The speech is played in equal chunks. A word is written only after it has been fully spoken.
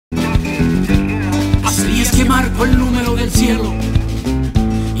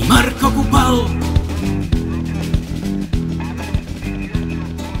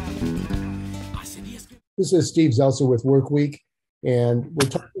This is Steve Zelser with Workweek, and we're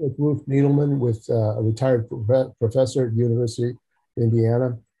talking with Ruth Needleman, with a retired professor at the University of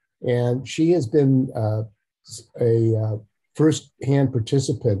Indiana. And she has been a first-hand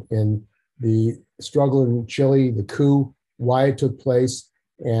participant in the struggle in Chile, the coup, why it took place,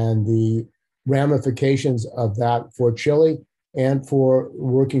 and the ramifications of that for Chile and for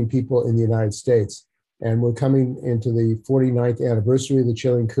working people in the United States. And we're coming into the 49th anniversary of the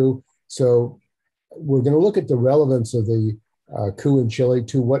Chilean coup. So we're going to look at the relevance of the coup in Chile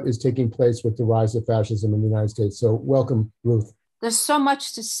to what is taking place with the rise of fascism in the United States. So welcome, Ruth. There's so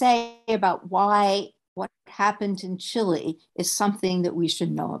much to say about why what happened in Chile is something that we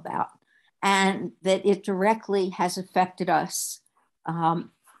should know about, and that it directly has affected us, often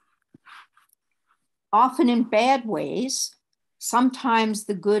in bad ways. Sometimes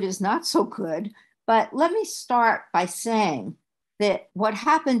the good is not so good. But let me start by saying that what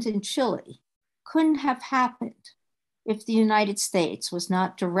happened in Chile couldn't have happened if the United States was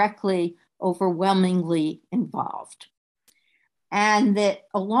not directly, overwhelmingly involved. And that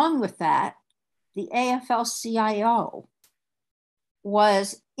along with that, the AFL-CIO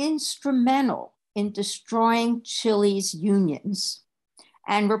was instrumental in destroying Chile's unions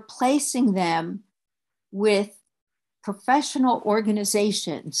and replacing them with professional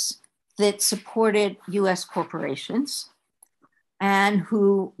organizations that supported US corporations and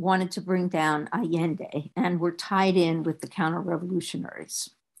who wanted to bring down Allende and were tied in with the counter-revolutionaries.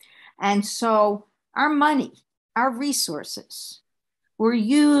 And so our money, our resources were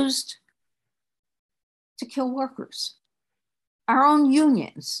used to kill workers. Our own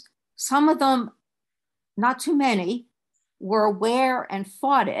unions, some of them, not too many, were aware and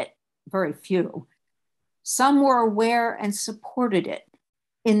fought it, very few. Some were aware and supported it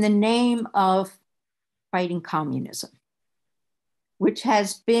in the name of fighting communism, which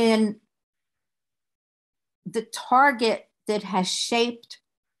has been the target that has shaped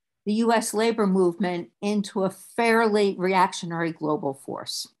the US labor movement into a fairly reactionary global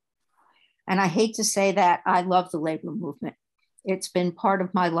force. And I hate to say that, I love the labor movement. It's been part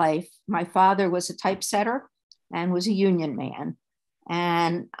of my life. My father was a typesetter and was a union man.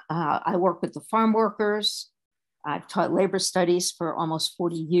 And I work with the farm workers. I've taught labor studies for almost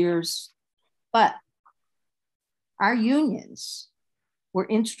 40 years. But our unions were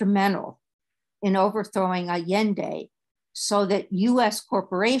instrumental in overthrowing Allende so that US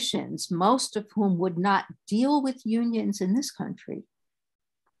corporations, most of whom would not deal with unions in this country,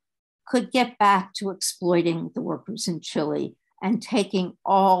 could get back to exploiting the workers in Chile and taking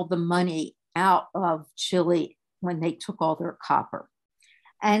all the money out of Chile when they took all their copper.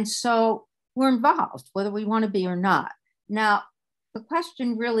 And so we're involved, whether we want to be or not. Now, the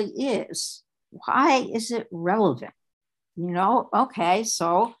question really is, why is it relevant? Okay,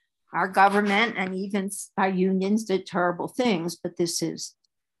 so our government and even our unions did terrible things, but this is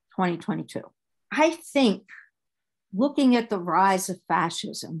 2022. I think looking at the rise of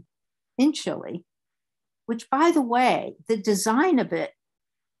fascism in Chile, which, by the way, the design of it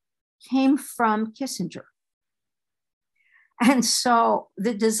came from Kissinger. And so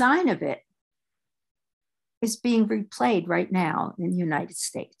the design of it is being replayed right now in the United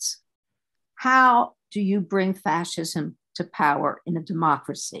States. How do you bring fascism to power in a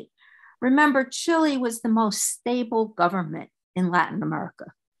democracy? Remember, Chile was the most stable government in Latin America.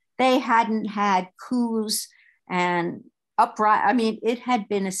 They hadn't had coups and it had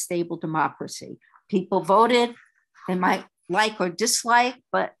been a stable democracy. People voted, they might like or dislike,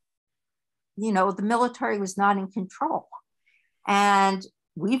 but the military was not in control. And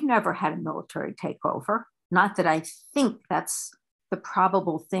we've never had a military takeover. Not that I think that's the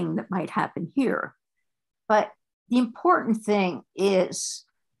probable thing that might happen here. But the important thing is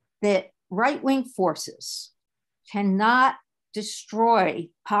that right-wing forces cannot destroy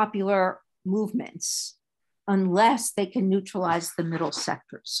popular movements unless they can neutralize the middle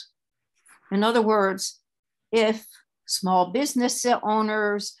sectors. In other words, if small business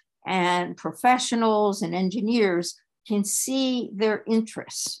owners and professionals and engineers can see their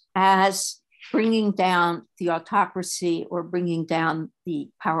interests as bringing down the autocracy or bringing down the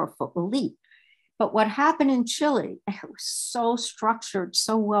powerful elite. But what happened in Chile, it was so structured,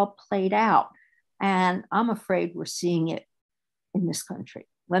 so well played out. And I'm afraid we're seeing it in this country.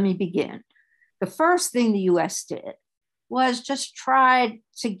 Let me begin. The first thing the US did was just tried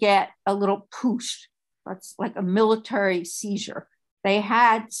to get a little push. That's like a military seizure. They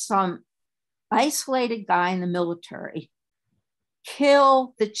had some isolated guy in the military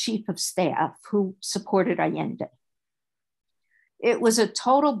kill the chief of staff who supported Allende. It was a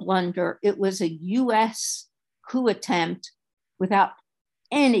total blunder. It was a US coup attempt without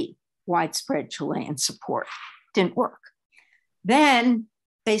any widespread Chilean support. Didn't work. Then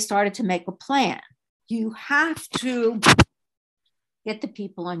they started to make a plan. You have to get the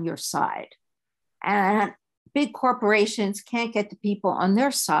people on your side. And big corporations can't get the people on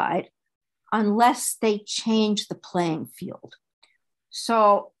their side unless they change the playing field.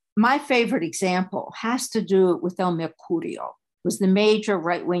 So my favorite example has to do with El Mercurio, was the major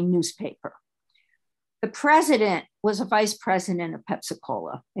right-wing newspaper. The president was a vice president of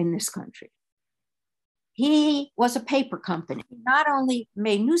Pepsi-Cola in this country. He was a paper company. He not only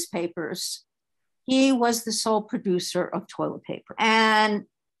made newspapers, he was the sole producer of toilet paper. And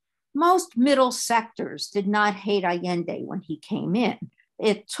most middle sectors did not hate Allende when he came in.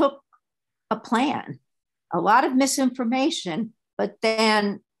 It took a plan, a lot of misinformation, but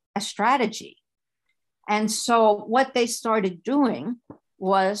then a strategy. And so what they started doing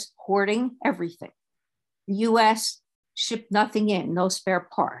was hoarding everything. The US shipped nothing in, no spare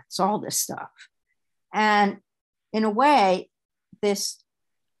parts, all this stuff. And in a way, this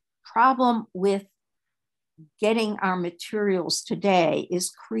problem with getting our materials today is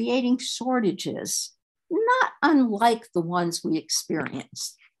creating shortages, not unlike the ones we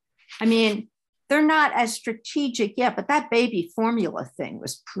experienced. I mean, they're not as strategic yet, but that baby formula thing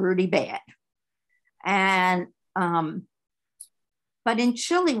was pretty bad. And, but in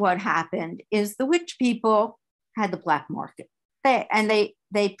Chile, what happened is the rich people had the black market.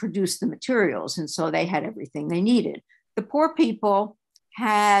 They produced the materials, and so they had everything they needed. The poor people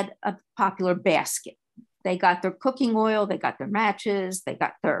had a popular basket. They got their cooking oil, they got their matches, they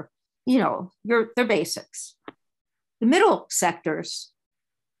got their, their basics. The middle sectors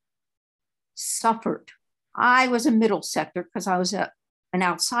suffered. I was a middle sector because I was an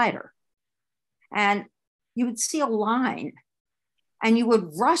outsider. And you would see a line and you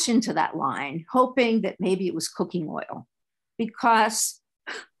would rush into that line, hoping that maybe it was cooking oil. Because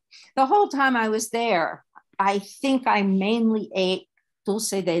the whole time I was there, I think I mainly ate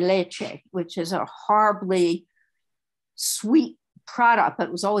dulce de leche, which is a horribly sweet product, but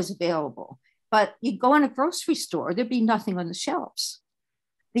it was always available. But you go in a grocery store, there'd be nothing on the shelves.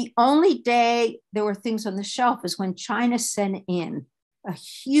 The only day there were things on the shelf is when China sent in a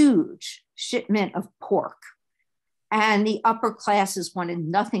huge shipment of pork. And the upper classes wanted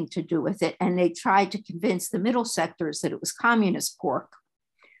nothing to do with it. And they tried to convince the middle sectors that it was communist pork.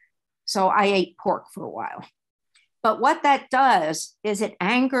 So I ate pork for a while. But what that does is it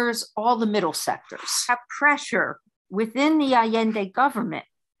angers all the middle sectors. Have pressure within the Allende government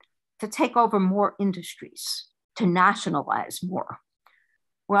to take over more industries, to nationalize more.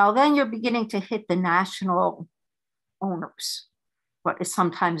 Well, then you're beginning to hit the national owners, what is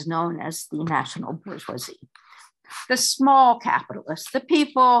sometimes known as the national bourgeoisie. The small capitalists, the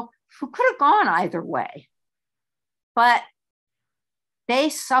people who could have gone either way, but they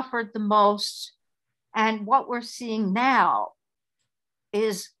suffered the most. And what we're seeing now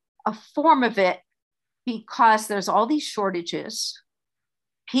is a form of it because there's all these shortages.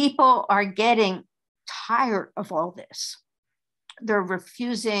 People are getting tired of all this. They're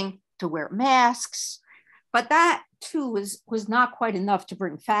refusing to wear masks, but that too was not quite enough to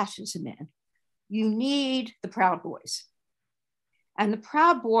bring fascism in. You need the Proud Boys. And the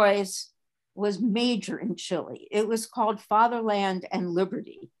Proud Boys was major in Chile. It was called Fatherland and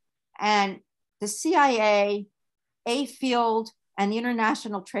Liberty. And the CIA, AIFLD, and the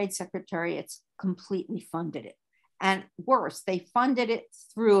International Trade Secretariats completely funded it. And worse, they funded it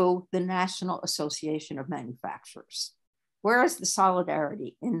through the National Association of Manufacturers. Where is the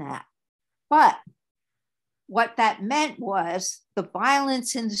solidarity in that? But what that meant was the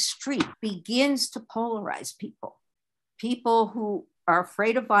violence in the street begins to polarize people. People who are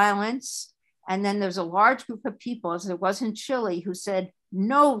afraid of violence. And then there's a large group of people, as there was in Chile, who said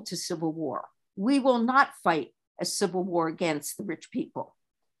no to civil war. We will not fight a civil war against the rich people.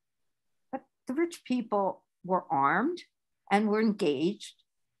 But the rich people were armed and were engaged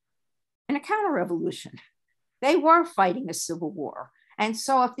in a counter-revolution. They were fighting a civil war. And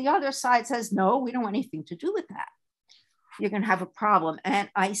so if the other side says, no, we don't want anything to do with that, you're going to have a problem. And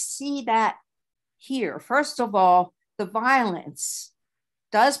I see that here. First of all, the violence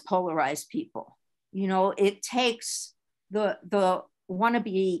does polarize people. It takes the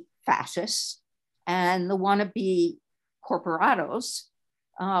wannabe fascists and the wannabe corporatos,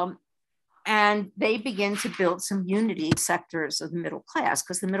 and they begin to build some unity sectors of the middle class,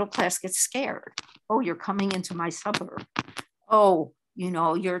 because the middle class gets scared. Oh, you're coming into my suburb. Oh,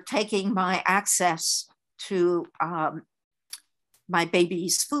 you're taking my access to my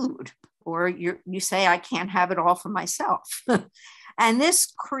baby's food, or you say I can't have it all for myself. And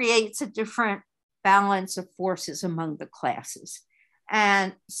this creates a different balance of forces among the classes.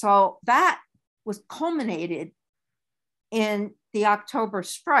 And so that was culminated in the October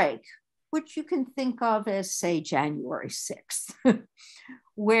strike, which you can think of as, say, January 6th,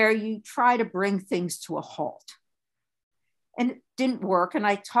 where you try to bring things to a halt. And it didn't work. And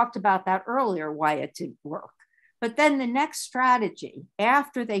I talked about that earlier, why it didn't work. But then the next strategy,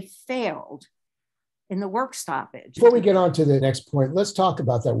 after they failed in the work stoppage. Before we get on to the next point, let's talk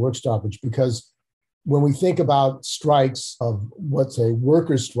about that work stoppage, because when we think about strikes of what's a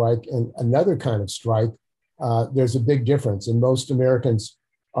workers' strike and another kind of strike, there's a big difference. And most Americans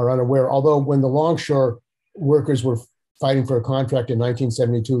are unaware. Although when the longshore workers were fighting for a contract in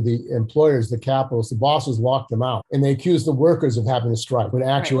 1972, the employers, the capitalists, the bosses locked them out. And they accused the workers of having a strike. When in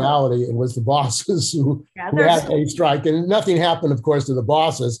actuality, it was the bosses who had a strike. And nothing happened, of course, to the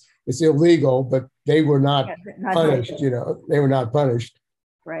bosses. It's illegal, but they were not punished. They were not punished.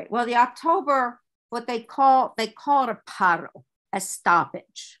 Right. Well, the October, what they call it a paro, a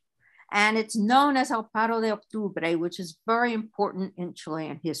stoppage. And it's known as el paro de octubre, which is very important in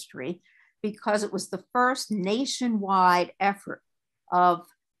Chilean history because it was the first nationwide effort of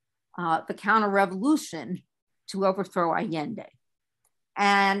the counter-revolution to overthrow Allende.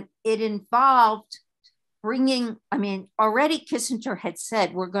 And it involved already Kissinger had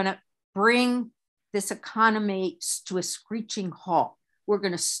said, we're going to bring this economy to a screeching halt. We're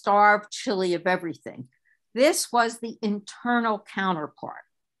going to starve Chile of everything. This was the internal counterpart,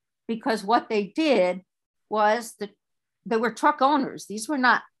 because what they did was they were truck owners. These were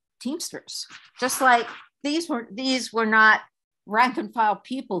not Teamsters. Just like these were not rank and file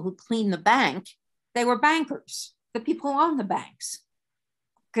people who cleaned the bank. They were bankers, the people on the banks.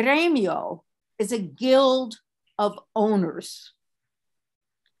 Gremio is a guild of owners.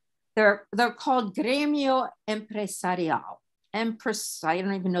 They're called Gremio Empresarial. I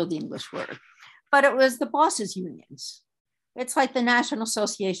don't even know the English word, but it was the bosses' unions. It's like the National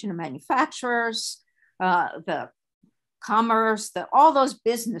Association of Manufacturers, the Commerce, all those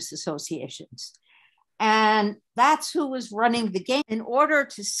business associations. And that's who was running the game. In order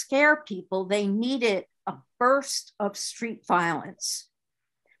to scare people, they needed a burst of street violence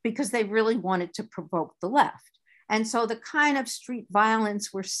because they really wanted to provoke the left. And so the kind of street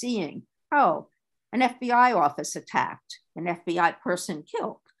violence we're seeing, an FBI office attacked, an FBI person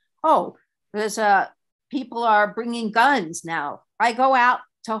killed. People are bringing guns now. I go out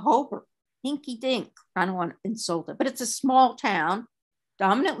to Hober, hinky dink. I don't want to insult it, but it's a small town,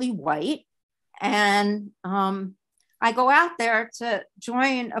 dominantly white. And I go out there to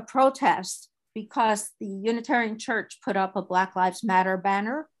join a protest because the Unitarian Church put up a Black Lives Matter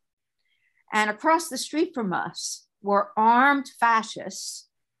banner. And across the street from us were armed fascists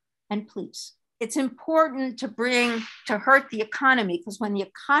and police. It's important to hurt the economy, because when the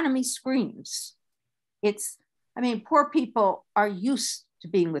economy screams, poor people are used to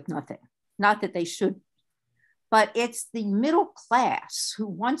being with nothing. Not that they should, but it's the middle class who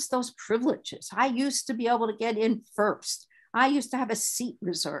wants those privileges. I used to be able to get in first. I used to have a seat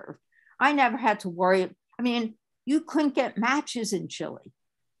reserved. I never had to worry. You couldn't get matches in Chile,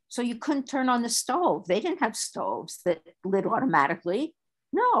 so you couldn't turn on the stove. They didn't have stoves that lit automatically.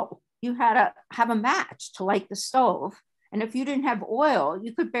 No, you had to have a match to light the stove. And if you didn't have oil,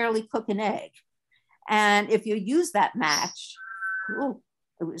 you could barely cook an egg. And if you use that match,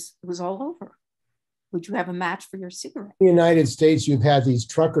 it was all over. Would you have a match for your cigarette? In the United States, you've had these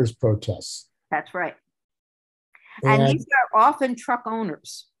truckers' protests. That's right. And these are often truck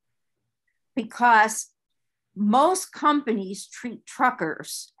owners, because most companies treat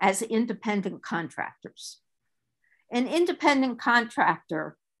truckers as independent contractors. An independent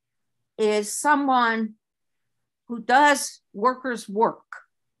contractor is someone who does workers' work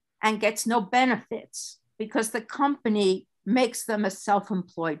and gets no benefits because the company makes them a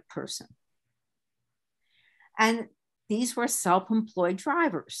self-employed person. And these were self-employed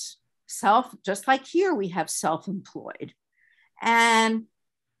drivers. Just like here, we have self-employed. And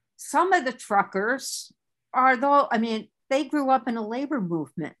some of the truckers they grew up in a labor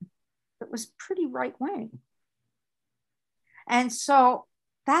movement that was pretty right-wing. And so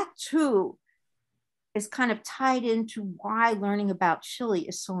that too is kind of tied into why learning about Chile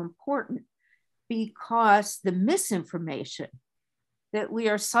is so important, because the misinformation that we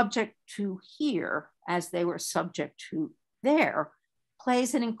are subject to here, as they were subject to there,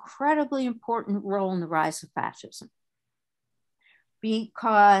 plays an incredibly important role in the rise of fascism.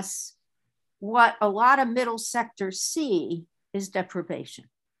 Because what a lot of middle sectors see is deprivation.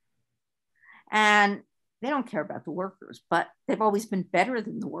 And they don't care about the workers, but they've always been better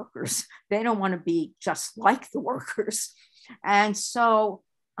than the workers. They don't want to be just like the workers. And so,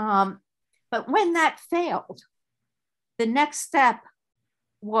 but when that failed, the next step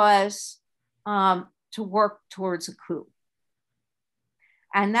was to work towards a coup.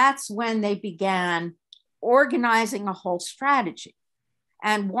 And that's when they began organizing a whole strategy.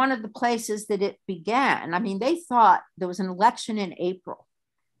 And one of the places that it began, I mean, they thought there was an election in April.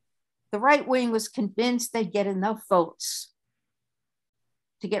 The right wing was convinced they'd get enough votes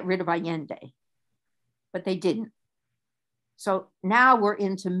to get rid of Allende, but they didn't. So now we're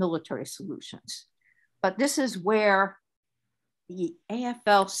into military solutions. But this is where the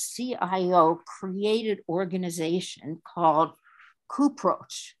AFL-CIO created an organization called Coup,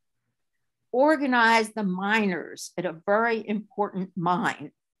 organized the miners at a very important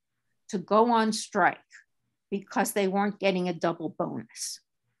mine to go on strike because they weren't getting a double bonus.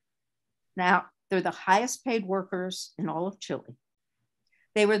 Now, they're the highest paid workers in all of Chile.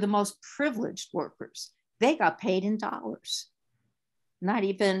 They were the most privileged workers. They got paid in dollars, not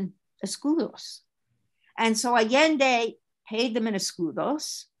even escudos. And so Allende paid them in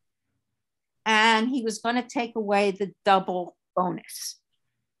escudos, and he was going to take away the double bonus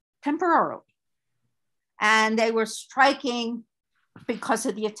temporarily. And they were striking because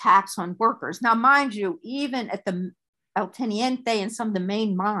of the attacks on workers. Now, mind you, even at the El Teniente and some of the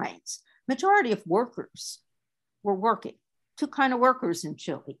main mines, majority of workers were working. Two kinds of workers in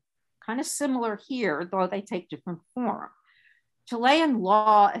Chile, kind of similar here, though they take different form. Chilean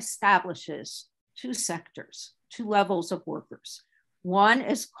law establishes two sectors, two levels of workers. One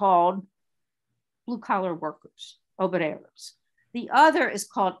is called blue-collar workers, obreros. The other is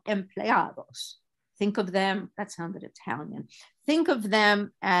called empleados. Think of them, that sounded Italian. Think of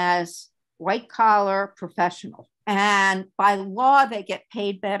them as white-collar professional. And by law, they get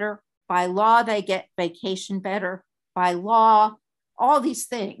paid better. By law, they get vacation better. By law, all these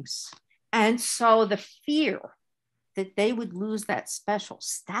things. And so the fear that they would lose that special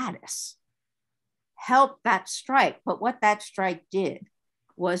status helped that strike. But what that strike did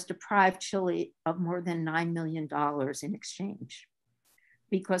was deprive Chile of more than $9 million in exchange,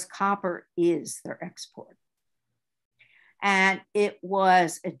 because copper is their export. And it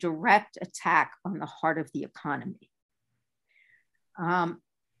was a direct attack on the heart of the economy. And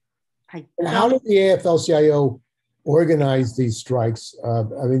how did the AFL-CIO organize these strikes? I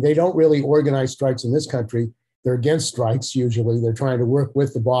mean, they don't really organize strikes in this country. They're against strikes usually. They're trying to work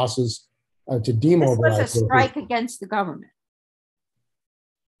with the bosses to demobilize. This was a strike against the government,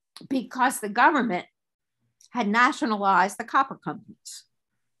 because the government had nationalized the copper companies.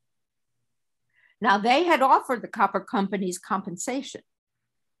 Now, they had offered the copper companies compensation,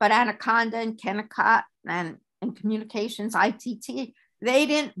 but Anaconda and Kennecott and Communications, ITT, they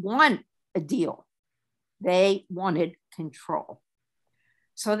didn't want a deal. They wanted control.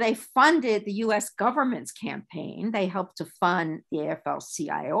 So they funded the US government's campaign. They helped to fund the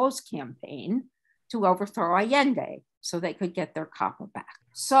AFL-CIO's campaign to overthrow Allende so they could get their copper back.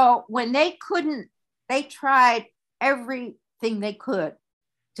 So when they couldn't, they tried everything they could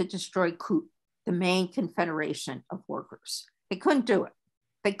to destroy Coup, the main confederation of workers. They couldn't do it.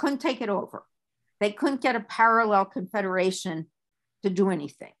 They couldn't take it over. They couldn't get a parallel confederation to do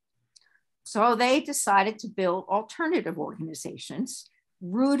anything. So they decided to build alternative organizations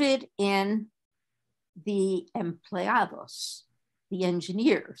rooted in the empleados, the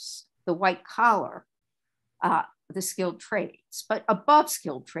engineers, the white collar, the skilled trades, but above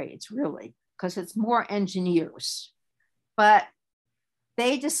skilled trades, really, because it's more engineers. But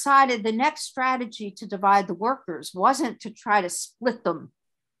they decided the next strategy to divide the workers wasn't to try to split them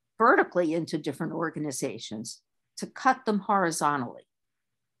vertically into different organizations, to cut them horizontally.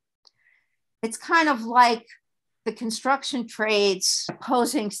 It's kind of like the construction trades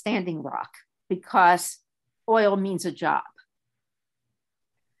opposing Standing Rock because oil means a job.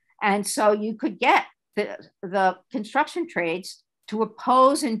 And so you could get the construction trades to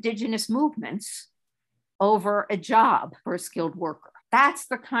oppose indigenous movements over a job for a skilled worker. That's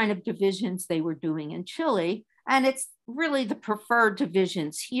the kind of divisions they were doing in Chile. And it's really the preferred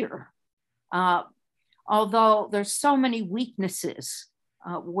divisions here. Although there's so many weaknesses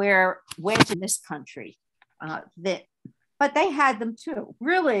where wedged in this country, but they had them too.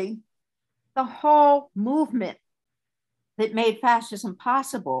 Really, the whole movement that made fascism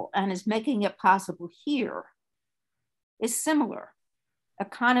possible and is making it possible here is similar.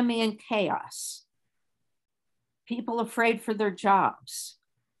 Economy in chaos, people afraid for their jobs,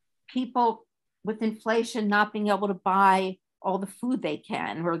 people with inflation not being able to buy all the food they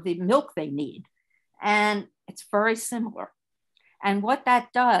can or the milk they need. And it's very similar. And what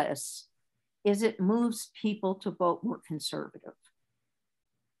that does is it moves people to vote more conservative.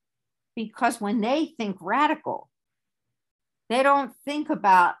 Because when they think radical, they don't think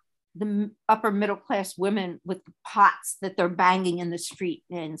about the upper middle class women with the pots that they're banging in the street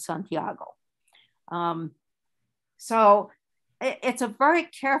in Santiago. So it's a very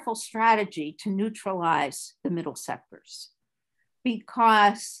careful strategy to neutralize the middle sectors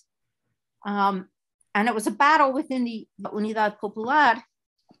because, and it was a battle within the Unidad Popular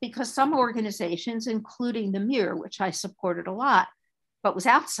because some organizations, including the MIR, which I supported a lot, but was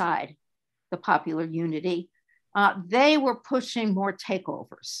outside the Popular Unity, they were pushing more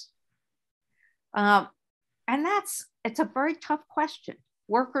takeovers. And it's a very tough question.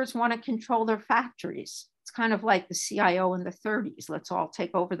 Workers want to control their factories. It's kind of like the CIO in the 30s. Let's all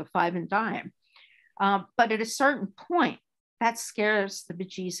take over the five and dime. But at a certain point, that scares the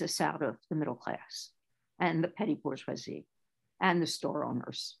bejesus out of the middle class and the petty bourgeoisie and the store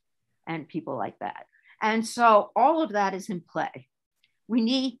owners and people like that. And so all of that is in play. We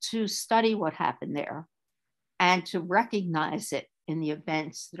need to study what happened there and to recognize it in the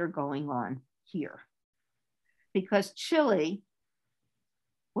events that are going on here. Because Chile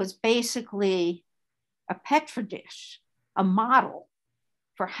was basically a petri dish, a model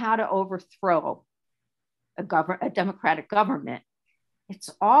for how to overthrow a democratic government. It's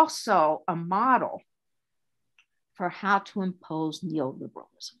also a model for how to impose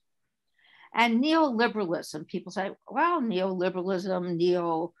neoliberalism. And neoliberalism, people say, well,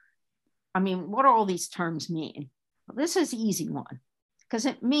 neoliberalism, what do all these terms mean? Well, this is an easy one, because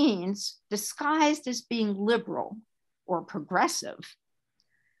it means disguised as being liberal or progressive.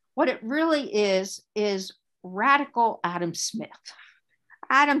 What it really is radical Adam Smith.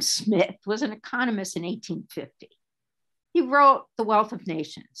 Adam Smith was an economist in 1850. He wrote The Wealth of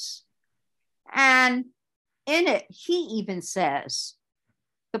Nations. And in it, he even says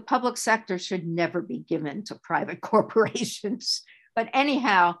the public sector should never be given to private corporations. But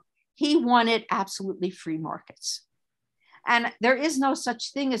anyhow, he wanted absolutely free markets. And there is no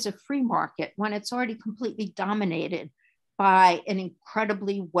such thing as a free market when it's already completely dominated by an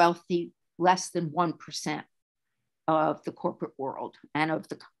incredibly wealthy, less than 1% of the corporate world and of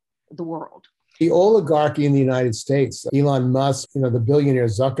the world. The oligarchy in the United States, Elon Musk, the billionaire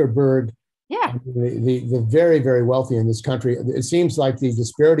Zuckerberg, yeah, the very, very wealthy in this country. It seems like the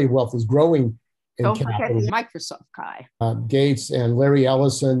disparity of wealth is growing in Don't capital. forget the Microsoft guy. Gates and Larry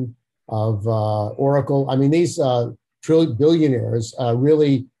Ellison of Oracle. These billionaires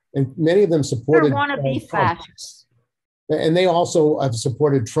really, and many of them supported. They want to be fascists. And they also have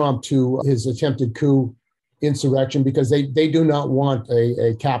supported Trump to his attempted coup insurrection because they do not want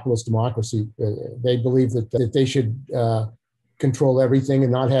a capitalist democracy. They believe that they should control everything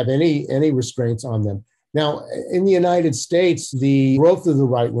and not have any restraints on them. Now, in the United States, the growth of the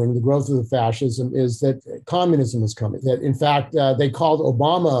right wing, the growth of the fascism is that communism is coming. That, in fact, they called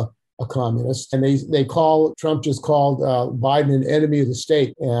Obama a communist, and Trump just called Biden an enemy of the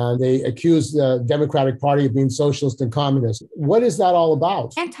state, and they accused the Democratic Party of being socialist and communist. What is that all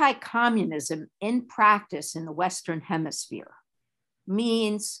about? Anti-communism in practice in the Western Hemisphere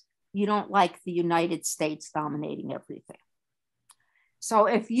means you don't like the United States dominating everything. So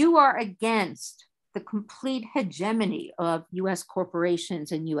if you are against the complete hegemony of US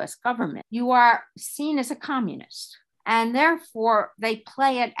corporations and US government, you are seen as a communist. And therefore, they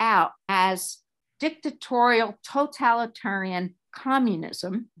play it out as dictatorial, totalitarian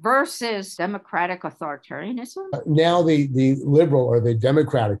communism versus democratic authoritarianism. Now the liberal or the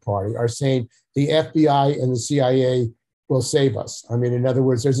Democratic Party are saying the FBI and the CIA will save us. In other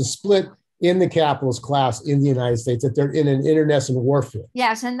words, there's a split in the capitalist class in the United States, that they're in an internecine warfare.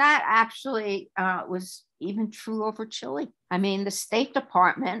 Yes, and that actually was even true over Chile. The State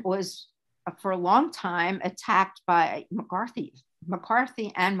Department was, for a long time, attacked by McCarthy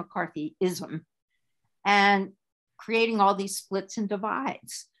and McCarthyism, and creating all these splits and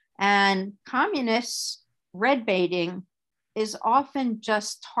divides. And communists, red baiting, is often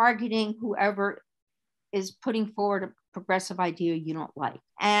just targeting whoever is putting forward a progressive idea you don't like.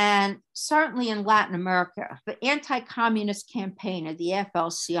 And certainly in Latin America, the anti-communist campaign of the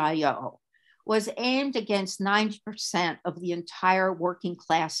AFL-CIO was aimed against 90% of the entire working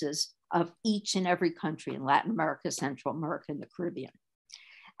classes of each and every country in Latin America, Central America, and the Caribbean.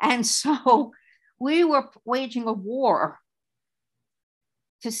 And so we were waging a war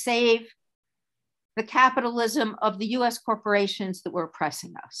to save the capitalism of the US corporations that were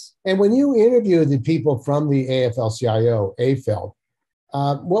oppressing us. And when you interviewed the people from the AFL-CIO, AFL,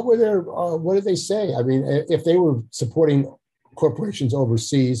 what did they say? If they were supporting corporations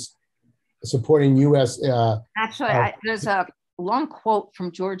overseas, supporting US... there's a long quote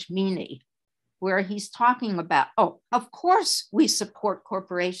from George Meany where he's talking about, of course we support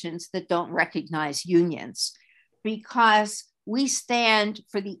corporations that don't recognize unions, because we stand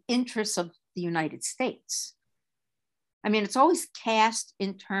for the interests of the United States. I mean, it's always cast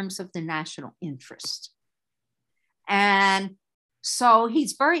in terms of the national interest. And so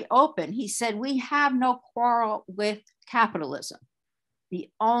he's very open. He said, we have no quarrel with capitalism. The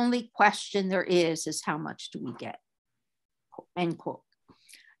only question there is how much do we get? End quote.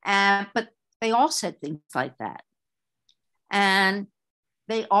 But they all said things like that. And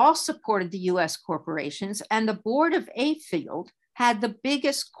they all supported the US corporations, and the board of AFL had the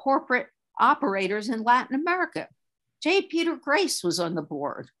biggest corporate operators in Latin America. J. Peter Grace was on the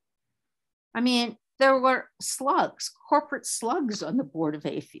board. I mean, there were slugs, corporate slugs on the board of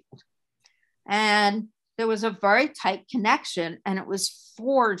AFL. And there was a very tight connection, and it was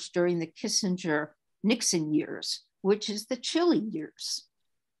forged during the Kissinger-Nixon years, which is the Chile years,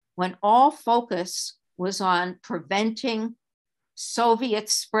 when all focus was on preventing Soviet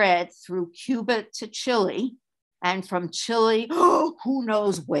spread through Cuba to Chile, and from Chile, who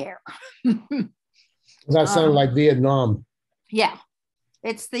knows where. That sounded like Vietnam. Yeah,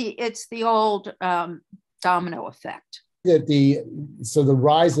 it's the old domino effect. So the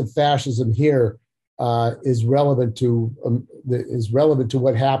rise of fascism here is relevant to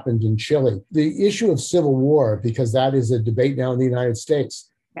what happened in Chile. The issue of civil war, because that is a debate now in the United States.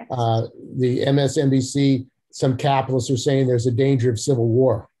 Yes. The MSNBC, some capitalists are saying there's a danger of civil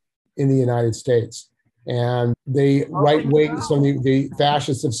war in the United States. And the right wing, some of the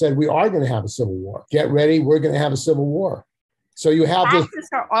fascists have said, we are going to have a civil war. Get ready, we're going to have a civil war. So you have fascists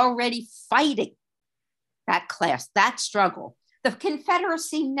are already fighting that class, that struggle. The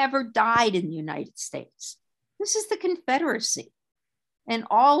Confederacy never died in the United States. This is the Confederacy. And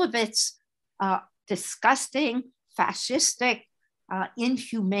all of its disgusting, fascistic,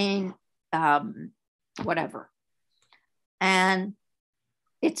 inhumane, whatever. And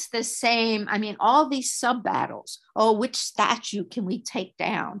it's the same. I mean, all these sub battles. Oh, which statue can we take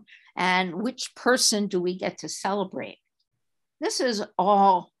down? And which person do we get to celebrate? This is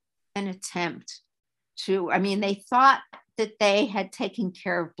all an attempt to, I mean, they thought that they had taken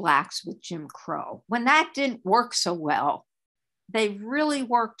care of Blacks with Jim Crow. When that didn't work so well, they really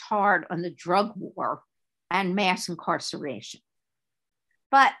worked hard on the drug war and mass incarceration.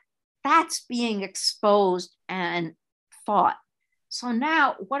 But that's being exposed and fought. So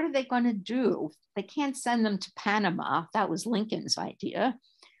now what are they going to do? They can't send them to Panama. That was Lincoln's idea.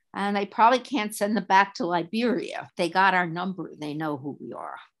 And they probably can't send them back to Liberia. They got our number. They know who we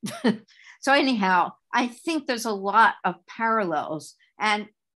are. So anyhow, I think there's a lot of parallels, and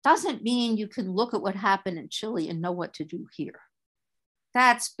doesn't mean you can look at what happened in Chile and know what to do here.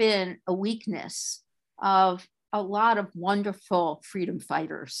 That's been a weakness of a lot of wonderful freedom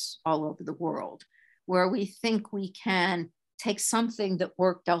fighters all over the world, where we think we can take something that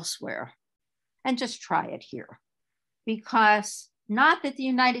worked elsewhere and just try it here. Because not that the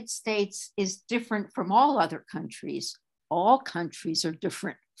United States is different from all other countries. All countries are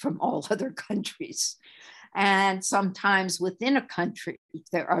different from all other countries. And sometimes within a country,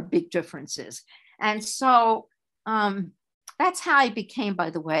 there are big differences. And so that's how I became, by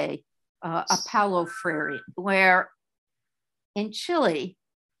the way, a Paulo Freire, where in Chile,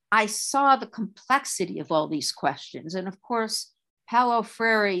 I saw the complexity of all these questions. And of course, Paulo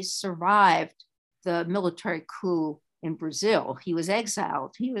Freire survived the military coup in Brazil. He was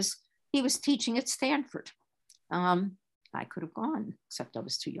exiled. He was teaching at Stanford. I could have gone, except I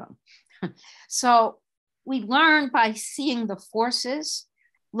was too young. So we learned by seeing the forces,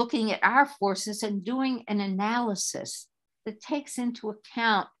 looking at our forces, and doing an analysis that takes into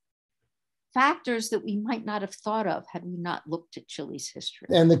account factors that we might not have thought of had we not looked at Chile's history.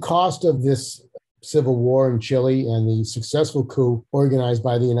 And the cost of this civil war in Chile and the successful coup organized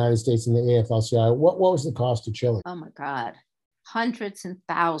by the United States and the AFL-CIO, what was the cost to Chile? Oh my God, hundreds and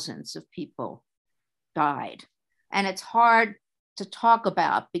thousands of people died. And it's hard to talk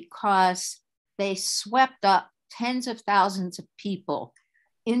about because they swept up tens of thousands of people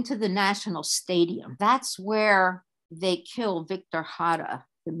into the National Stadium. That's where they kill Victor Jara,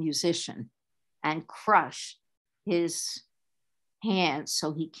 the musician, and crush his hands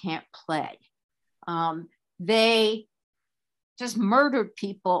so he can't play. They just murdered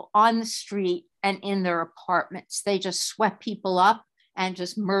people on the street and in their apartments. They just swept people up and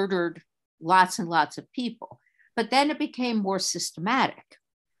just murdered lots and lots of people. But then it became more systematic.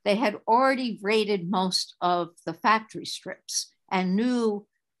 They had already raided most of the factory strips and knew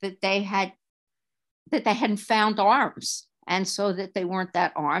that they hadn't found arms, and so that they weren't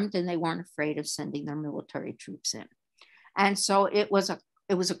that armed and they weren't afraid of sending their military troops in. And so it was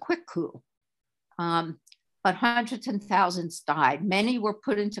a quick coup. But hundreds and thousands died. Many were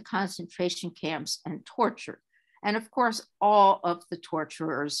put into concentration camps and tortured. And of course, all of the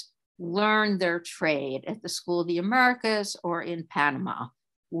torturers learned their trade at the School of the Americas or in Panama,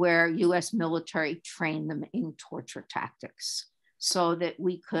 where US military trained them in torture tactics so that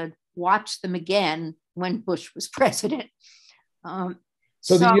we could watch them again when Bush was president. So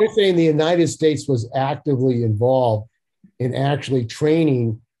you're saying the United States was actively involved in actually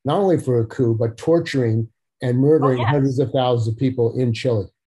training, not only for a coup, but torturing and murdering hundreds of thousands of people in Chile.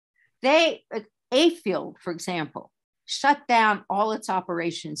 AFL, for example, shut down all its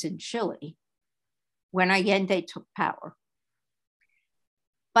operations in Chile when Allende took power.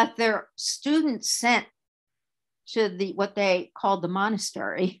 But their students sent to what they called the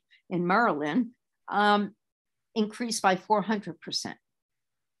monastery in Maryland increased by 400%.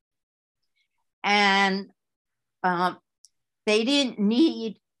 And they didn't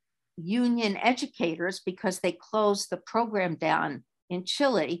need union educators because they closed the program down in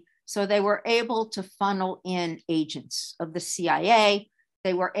Chile. So they were able to funnel in agents of the CIA.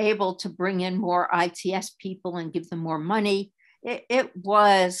 They were able to bring in more ITS people and give them more money. It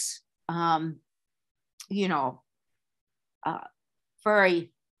was,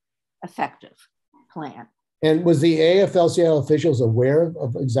 very effective plan. And was the AFL-CIO officials aware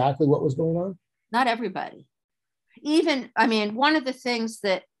of exactly what was going on? Not everybody. One of the things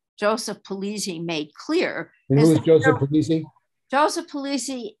that Joseph Polizzi made clear. And who is Joseph Polizzi? Joseph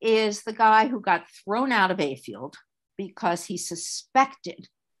Polizzi is the guy who got thrown out of AFL because he suspected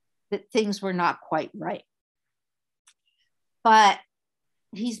that things were not quite right. But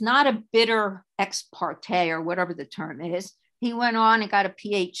he's not a bitter ex parte or whatever the term is. He went on and got a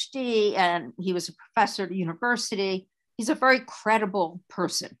PhD and he was a professor at a university. He's a very credible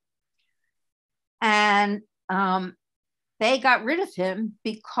person. And they got rid of him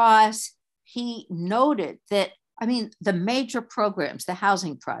because he noted that, the major programs, the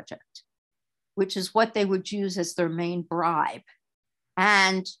housing project, which is what they would use as their main bribe,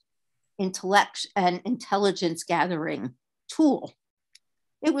 and intellect and intelligence gathering tool,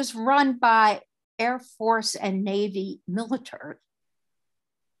 it was run by Air Force and Navy military. It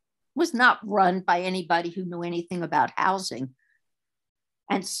was not run by anybody who knew anything about housing,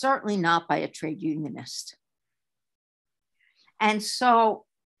 and certainly not by a trade unionist. And so,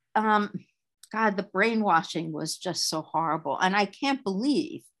 the brainwashing was just so horrible. And I can't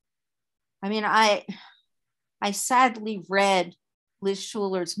believe, I sadly read Liz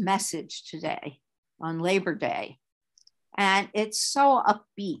Schuler's message today on Labor Day, and it's so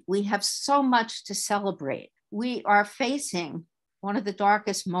upbeat. We have so much to celebrate. We are facing one of the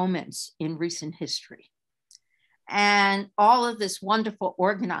darkest moments in recent history. And all of this wonderful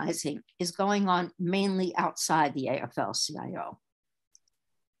organizing is going on mainly outside the AFL-CIO.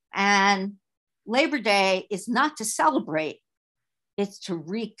 And Labor Day is not to celebrate, it's to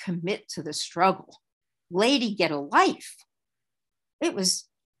recommit to the struggle. Lady, get a life. It was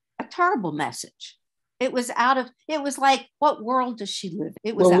a terrible message. It was like, what world does she live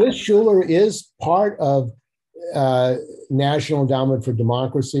in? Liz Schuler is part of National Endowment for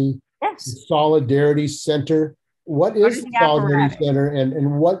Democracy, yes. Solidarity Center. What is the Solidarity Center,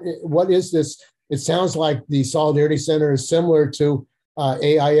 and what is this? It sounds like the Solidarity Center is similar to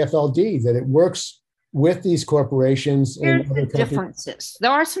AIFLD, that it works with these corporations. Here's the differences. There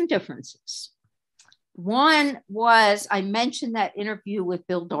are some differences. One was, I mentioned that interview with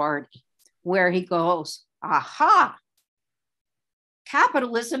Bill Doherty, where he goes, aha,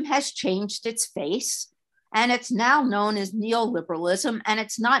 capitalism has changed its face, and it's now known as neoliberalism, and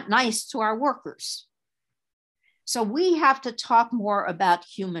it's not nice to our workers. So we have to talk more about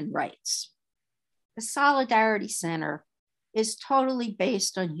human rights. The Solidarity Center is totally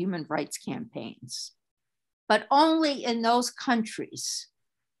based on human rights campaigns, but only in those countries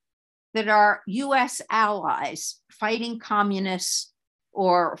that are US allies fighting communists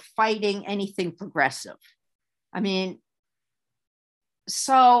or fighting anything progressive.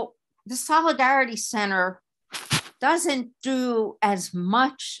 So the Solidarity Center doesn't do as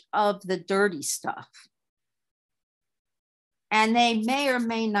much of the dirty stuff. And they may or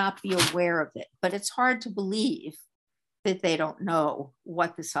may not be aware of it, but it's hard to believe that they don't know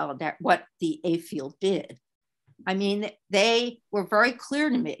what the AFL did. They were very clear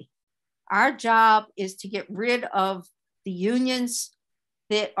to me. Our job is to get rid of the unions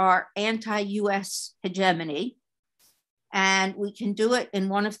that are anti-US hegemony, and we can do it in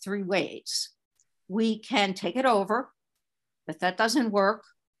one of three ways. We can take it over. If that doesn't work,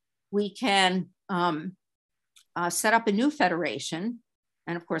 we can set up a new federation,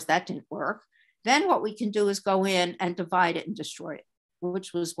 and of course that didn't work. Then what we can do is go in and divide it and destroy it,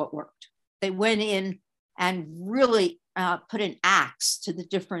 which was what worked. They went in and really put an axe to the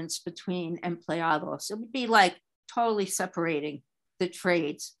difference between empleados. It would be like totally separating the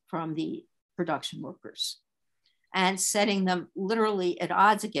trades from the production workers and setting them literally at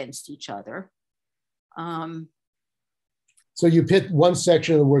odds against each other. So you pit one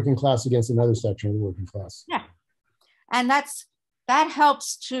section of the working class against another section of the working class. Yeah. And that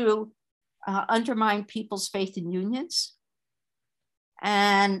helps to undermine people's faith in unions.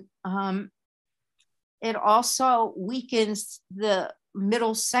 And it also weakens the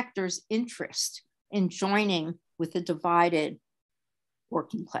middle sector's interest in joining with the divided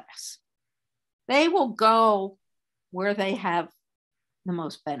working class. They will go where they have the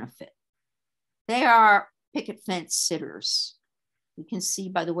most benefit. They are picket fence sitters. You can see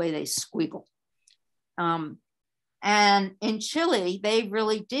by the way they squiggle. And in Chile, they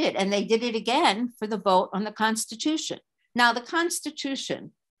really did. And they did it again for the vote on the Constitution. Now, the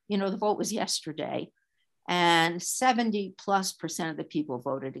Constitution, the vote was yesterday, and 70+% of the people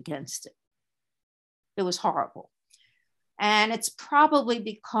voted against it. It was horrible. And it's probably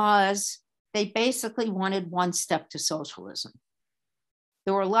because they basically wanted one step to socialism.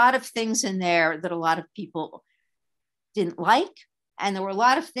 There were a lot of things in there that a lot of people didn't like, and there were a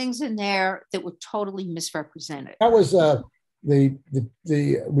lot of things in there that were totally misrepresented. That was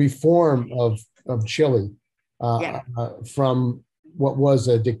the reform of Chile from what was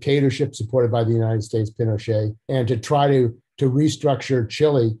a dictatorship supported by the United States, Pinochet, and to try to restructure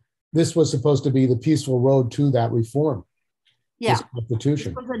Chile. This was supposed to be the peaceful road to that reform. Yeah,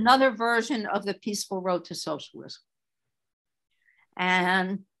 constitution. It was another version of the peaceful road to socialism.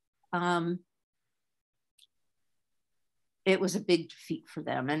 And it was a big defeat for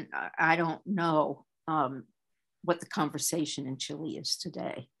them. And I don't know what the conversation in Chile is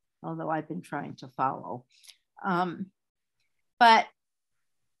today, although I've been trying to follow. But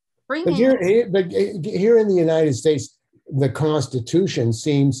here in the United States, the Constitution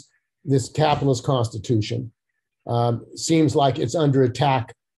seems, this capitalist Constitution, seems like it's under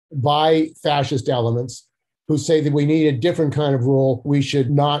attack by fascist elements who say that we need a different kind of rule. We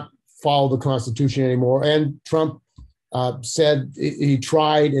should not follow the Constitution anymore. And Trump said he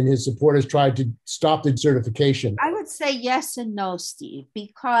tried, and his supporters tried to stop the certification. I would say yes and no, Steve,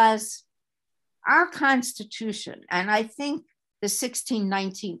 because our Constitution, and I think the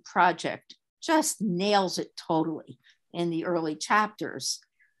 1619 Project just nails it totally in the early chapters.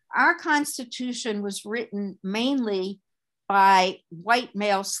 Our Constitution was written mainly by white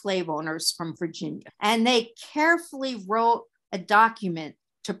male slave owners from Virginia, and they carefully wrote a document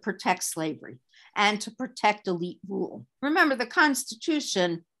to protect slavery and to protect elite rule. Remember, the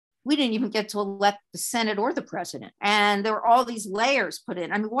Constitution, we didn't even get to elect the Senate or the president. And there were all these layers put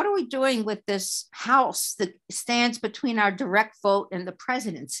in. I mean, what are we doing with this house that stands between our direct vote and the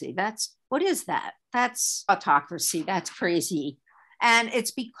presidency? What is that? That's autocracy. That's crazy. And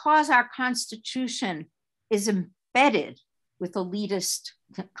it's because our Constitution is embedded with elitist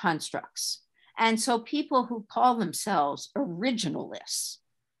constructs. And so people who call themselves originalists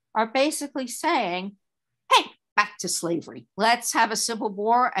are basically saying, hey, back to slavery. Let's have a civil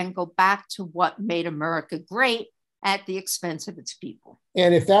war and go back to what made America great at the expense of its people.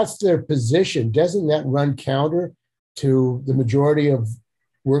 And if that's their position, doesn't that run counter to the majority of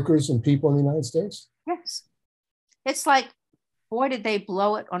workers and people in the United States? Yes. It's like, boy, did they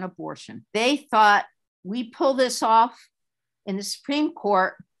blow it on abortion. They thought, we pull this off in the Supreme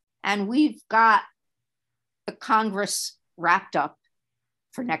Court and we've got the Congress wrapped up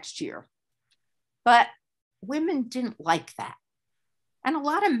for next year. But women didn't like that. And a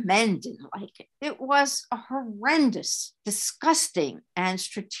lot of men didn't like it. It was a horrendous, disgusting, and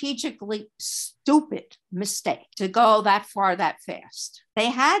strategically stupid mistake to go that far that fast.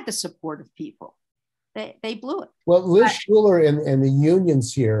 They had the support of people. They blew it. Well, Liz Schuler and the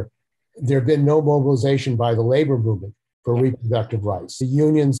unions here, there have been no mobilization by the labor movement for reproductive rights. The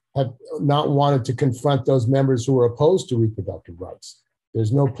unions have not wanted to confront those members who are opposed to reproductive rights.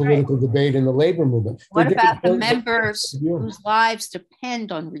 There's no political debate in the labor movement. What about the members whose lives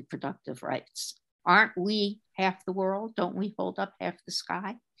depend on reproductive rights? Aren't we half the world? Don't we hold up half the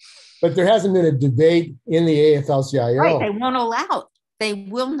sky? But there hasn't been a debate in the AFL-CIO. Right, they won't allow it. They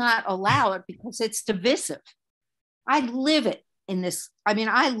will not allow it because it's divisive. I live it in this. I mean,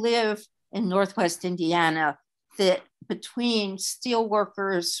 I live in Northwest Indiana, that between steel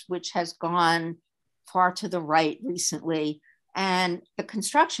workers, which has gone far to the right recently, and the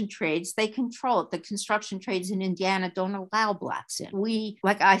construction trades, they control it. The construction trades in Indiana don't allow blacks in. We,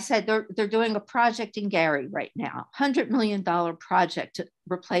 like I said, they're doing a project in Gary right now, $100 million project to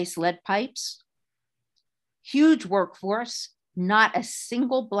replace lead pipes. Huge workforce, not a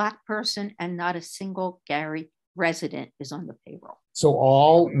single black person and not a single Gary resident is on the payroll. So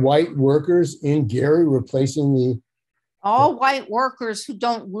all white workers in Gary replacing the... All white workers who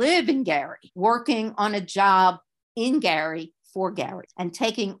don't live in Gary, working on a job in Gary for Gary and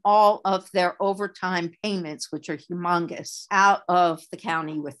taking all of their overtime payments, which are humongous, out of the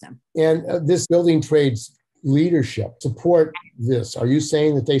county with them. And this building trades leadership support this. Are you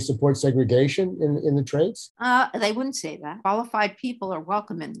saying that they support segregation in the trades? They wouldn't say that. Qualified people are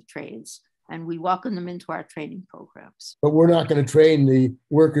welcome in the trades, and we welcome them into our training programs. But we're not going to train the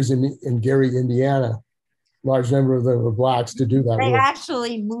workers in Gary, Indiana, large number of them are blacks, to do that They work.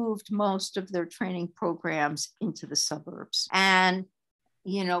 actually moved most of their training programs into the suburbs. And,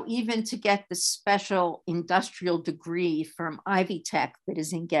 you know, even to get the special industrial degree from Ivy Tech that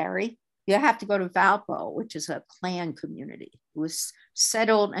is in Gary, you have to go to Valpo, which is a Klan community. It was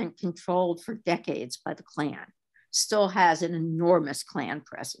settled and controlled for decades by the Klan. Still has an enormous Klan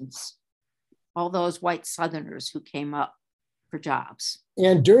presence. All those white Southerners who came up for jobs.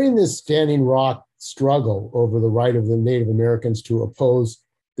 And during this Standing Rock struggle over the right of the Native Americans to oppose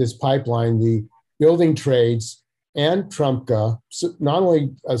this pipeline, the building trades and Trumka not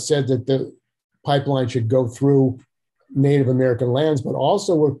only said that the pipeline should go through Native American lands, but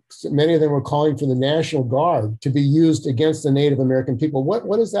also many of them were calling for the National Guard to be used against the Native American people.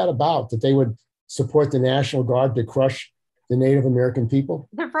 What is that about, that they would support the National Guard to crush the Native American people?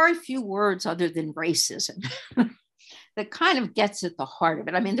 There are very few words other than racism that kind of gets at the heart of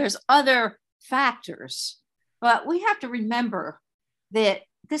it. I mean, there's other factors, but we have to remember that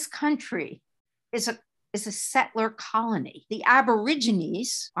this country is a settler colony. The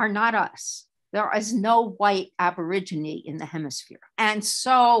Aborigines are not us. There is no white Aborigine in the hemisphere. And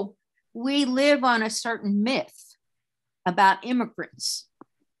so we live on a certain myth about immigrants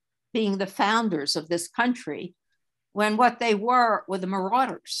being the founders of this country, when what they were the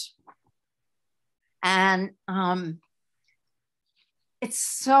marauders. And it's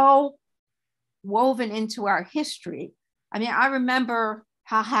so woven into our history. I mean, I remember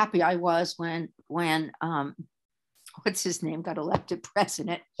how happy I was when what's his name got elected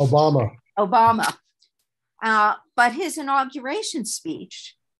president? Obama. But his inauguration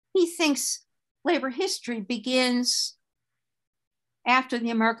speech, he thinks labor history begins after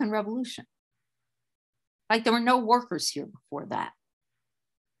the American Revolution. Like there were no workers here before that.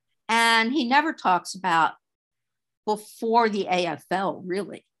 And he never talks about before the AFL,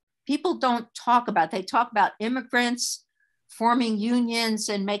 really. People don't talk about, they talk about immigrants forming unions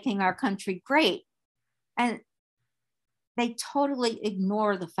and making our country great. And they totally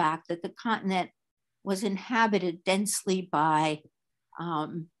ignore the fact that the continent was inhabited densely by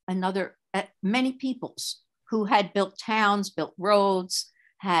many peoples who had built towns, built roads,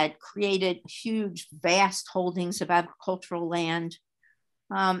 had created huge, vast holdings of agricultural land.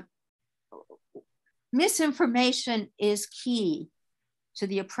 Misinformation is key to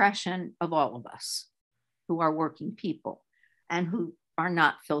the oppression of all of us who are working people and who are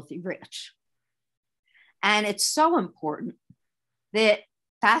not filthy rich. And it's so important that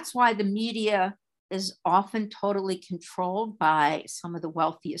that's why the media is often totally controlled by some of the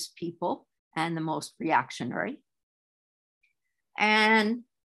wealthiest people and the most reactionary. And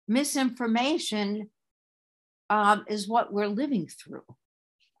misinformation is what we're living through.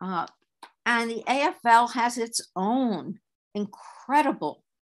 And the AFL has its own incredible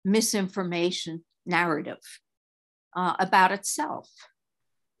misinformation narrative about itself.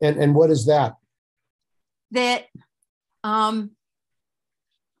 And what is that? That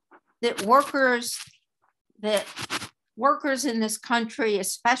workers in this country,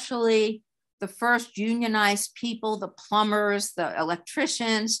 especially the first unionized people, the plumbers, the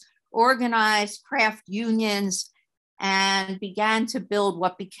electricians, organized craft unions and began to build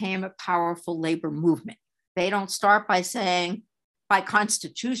what became a powerful labor movement. They don't start by saying, by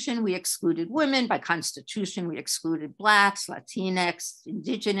Constitution, we excluded women. By Constitution, we excluded Blacks, Latinx,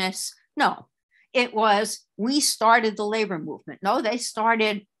 Indigenous. No, it was, we started the labor movement. No, they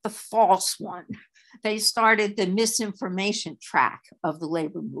started the false one. They started the misinformation track of the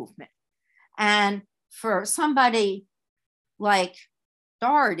labor movement. And for somebody like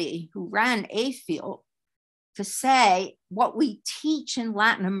Doherty, who ran AFL, to say what we teach in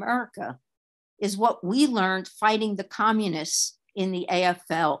Latin America is what we learned fighting the communists in the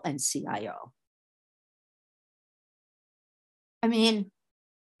AFL-CIO. I mean,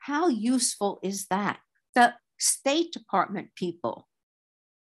 how useful is that? The State Department people,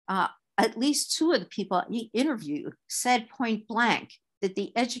 at least two of the people he interviewed, said point blank that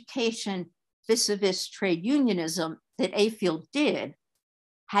the education vis-a-vis trade unionism that AFL did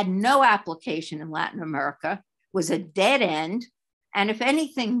had no application in Latin America, was a dead end, and if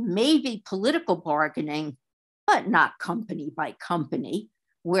anything, maybe political bargaining, but not company by company,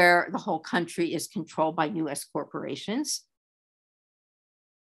 where the whole country is controlled by US corporations.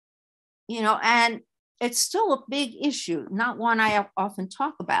 And it's still a big issue, not one I often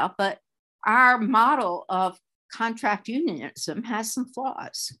talk about, but our model of contract unionism has some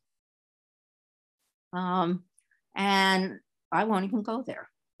flaws. And I won't even go there.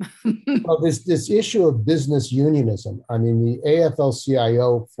 Well, this issue of business unionism, I mean, the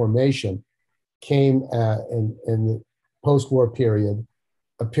AFL-CIO formation came in the post-war period,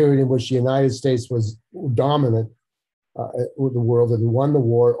 a period in which the United States was dominant with the world and won the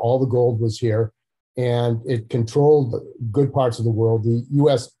war. All the gold was here, and it controlled good parts of the world. The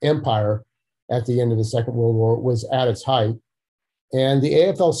U.S. empire at the end of the Second World War was at its height. And the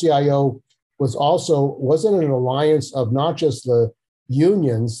AFL-CIO wasn't an alliance of not just the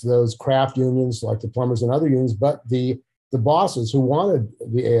unions, those craft unions like the plumbers and other unions, but the bosses who wanted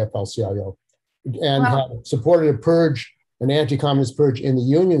the AFL-CIO and had supported a purge, an anti-communist purge in the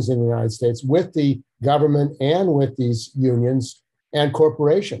unions in the United States with the government and with these unions and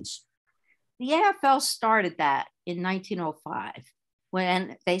corporations. The AFL started that in 1905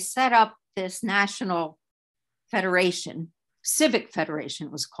 when they set up this national federation, civic federation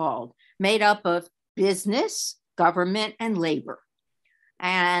it was called, made up of business, government, and labor.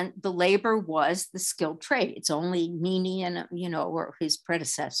 And the labor was the skilled trades, only Meany and, or his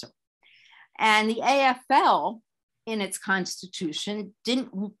predecessor. And the AFL, in its constitution,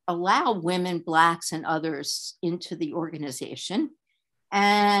 didn't allow women, Blacks, and others into the organization.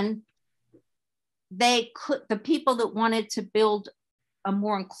 And the people that wanted to build a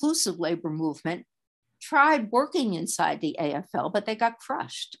more inclusive labor movement tried working inside the AFL, but they got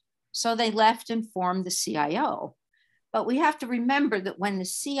crushed. So they left and formed the CIO. But we have to remember that when the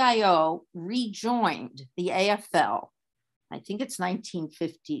CIO rejoined the AFL, I think it's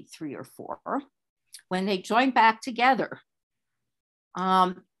 1953 or 4, when they joined back together,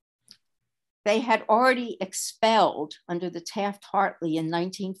 they had already expelled under the Taft-Hartley in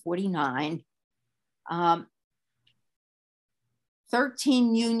 1949,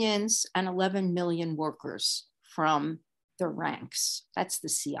 13 unions and 11 million workers from their ranks. That's the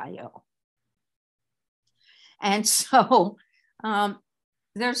CIO. And so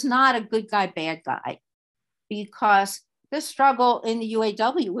there's not a good guy, bad guy, because this struggle in the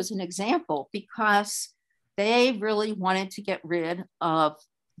UAW was an example because they really wanted to get rid of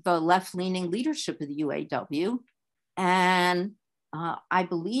the left-leaning leadership of the UAW. And I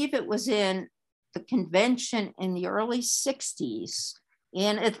believe it was in the convention in the early 60s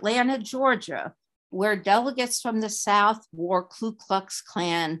in Atlanta, Georgia, where delegates from the South wore Ku Klux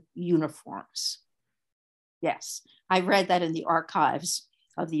Klan uniforms. Yes, I read that in the archives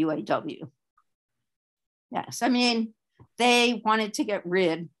of the UAW. Yes, I mean, they wanted to get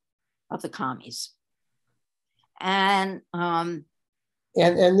rid of the commies. And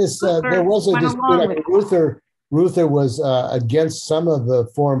this there was a dispute. I mean, Ruther was against some of the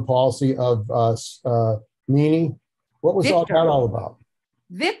foreign policy of Meany. What was all that all about?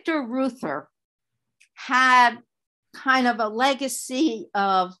 Victor Ruther had kind of a legacy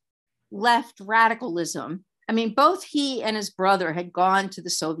of left radicalism. I mean, both he and his brother had gone to the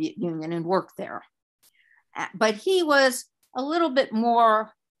Soviet Union and worked there. But he was a little bit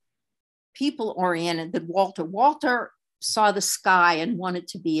more people-oriented than Walter. Walter saw the sky and wanted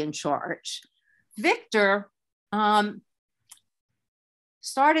to be in charge. Victor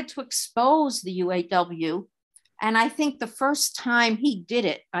started to expose the UAW. And I think the first time he did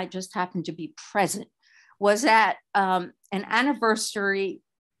it, I just happened to be present, was at an anniversary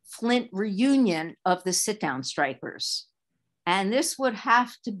Flint reunion of the sit-down strikers. And this would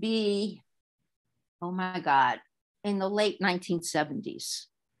have to be, oh my God, in the late 1970s.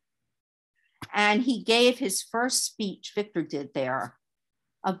 And he gave his first speech, Victor did there,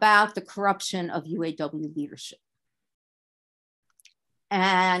 about the corruption of UAW leadership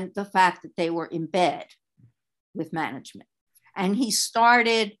and the fact that they were in bed with management. And he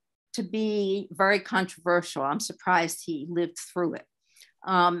started to be very controversial. I'm surprised he lived through it.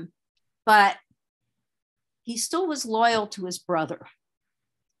 But he still was loyal to his brother.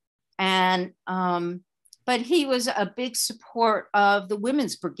 And, but he was a big support of the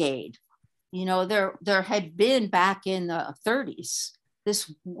Women's Brigade. You know, there had been back in the 30s,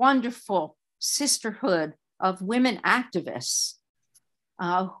 this wonderful sisterhood of women activists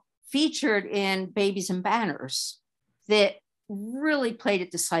featured in Babies and Banners that really played a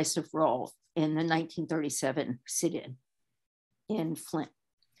decisive role in the 1937 sit-in in Flint.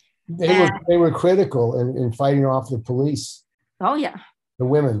 They were critical in fighting off the police. Oh yeah, the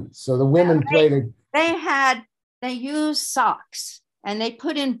women. So the women played. They used socks and they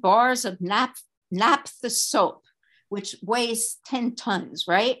put in bars of naphtha soap, which weighs 10 tons,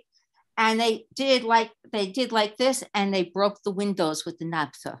 right? And they did like this, and they broke the windows with the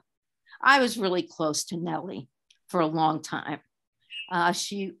naphtha. I was really close to Nellie for a long time.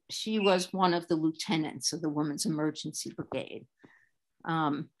 She was one of the lieutenants of the Women's Emergency Brigade.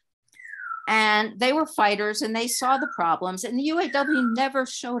 And they were fighters, and they saw the problems. And the UAW never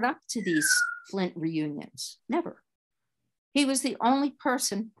showed up to these Flint reunions, never. He was the only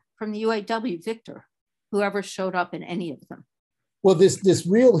person from the UAW, Victor, who ever showed up in any of them. Well, this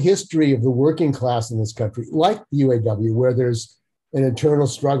real history of the working class in this country, like the UAW, where there's an internal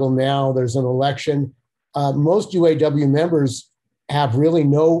struggle now, there's an election. Most UAW members have really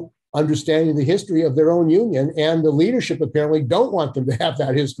no understanding of the history of their own union, and the leadership apparently don't want them to have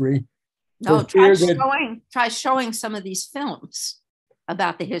that history. No, try showing some of these films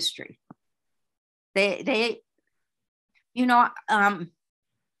about the history. The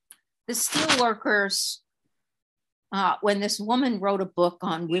steelworkers, when this woman wrote a book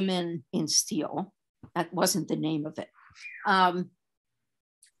on women in steel, that wasn't the name of it.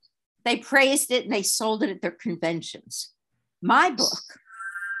 They praised it and they sold it at their conventions. My book,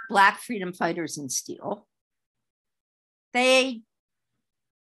 Black Freedom Fighters in Steel, they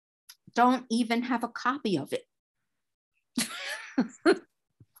don't even have a copy of it.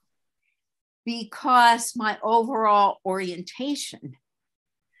 Because my overall orientation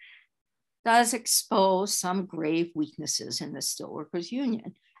does expose some grave weaknesses in the Steelworkers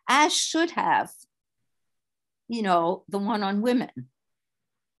Union, as should have, the one on women.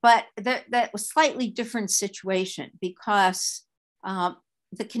 But that was a slightly different situation, because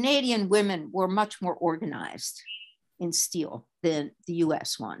the Canadian women were much more organized in steel than the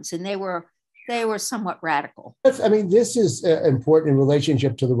US ones, and they were somewhat radical. This is important in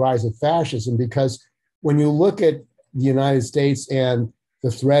relationship to the rise of fascism, because when you look at the United States and the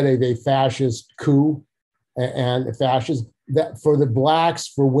threat of a fascist coup and fascism, that for the blacks,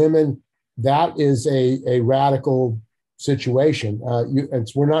 for women, that is a radical situation.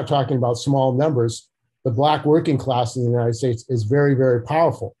 We're not talking about small numbers. The black working class in the United States is very, very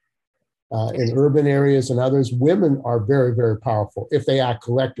powerful. In urban areas and others, women are very, very powerful if they act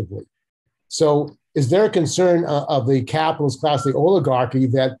collectively. So is there a concern of the capitalist class, the oligarchy,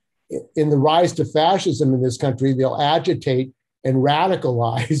 that in the rise to fascism in this country, they'll agitate and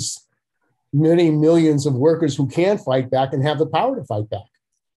radicalize many millions of workers who can fight back and have the power to fight back?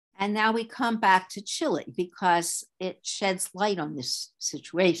 And now we come back to Chile, because it sheds light on this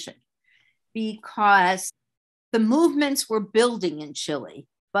situation. Because the movements were building in Chile,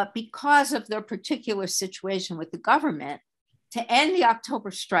 but because of their particular situation with the government, to end the October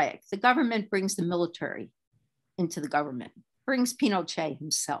strike, the government brings the military into the government, brings Pinochet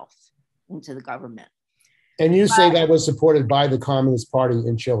himself into the government. And you say that was supported by the Communist Party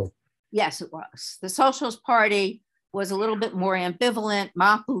in Chile? Yes, it was. The Socialist Party was a little bit more ambivalent.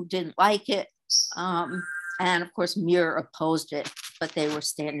 Mapu didn't like it. And of course, Mir opposed it, but they were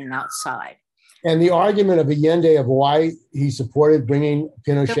standing outside. And the argument of Allende of why he supported bringing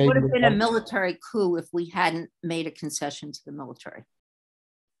Pinochet... There would have been a military coup if we hadn't made a concession to the military.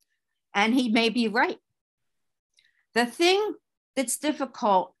 And he may be right. The thing that's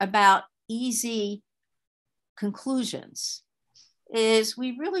difficult about easy conclusions is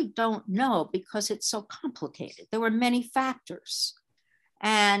we really don't know, because it's so complicated. There were many factors.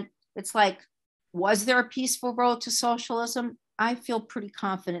 And it's like, was there a peaceful road to socialism? I feel pretty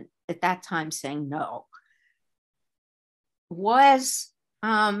confident at that time saying no. Was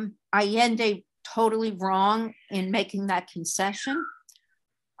Allende totally wrong in making that concession?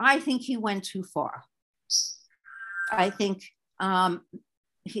 I think he went too far. I think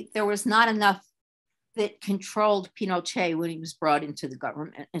there was not enough that controlled Pinochet when he was brought into the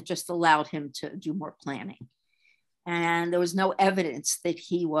government. It just allowed him to do more planning. And there was no evidence that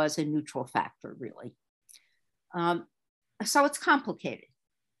he was a neutral factor, really. So it's complicated.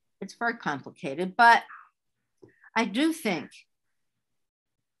 It's very complicated, but I do think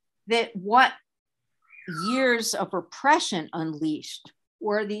that what years of repression unleashed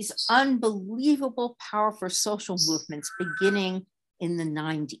were these unbelievable, powerful social movements beginning in the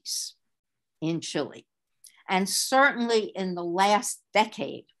 90s in Chile. And certainly in the last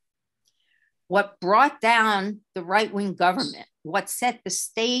decade, what brought down the right-wing government, what set the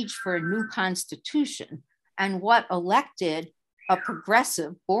stage for a new constitution, and what elected a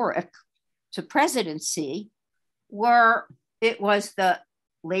progressive Boric to presidency it was the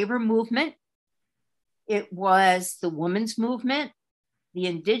labor movement, it was the women's movement, the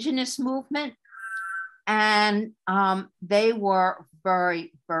indigenous movement, and they were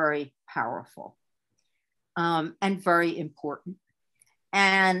very, very powerful and very important.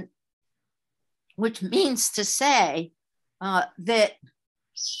 And which means to say that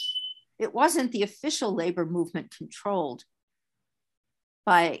it wasn't the official labor movement controlled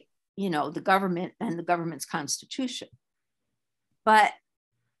by, the government and the government's constitution. But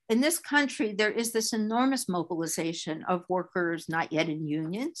in this country, there is this enormous mobilization of workers not yet in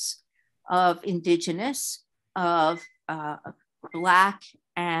unions, of indigenous, of Black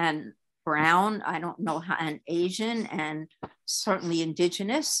and brown, I don't know how, and Asian, and certainly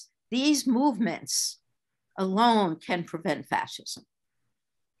indigenous. These movements alone can prevent fascism.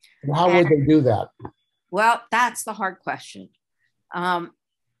 And how would they do that? Well, that's the hard question.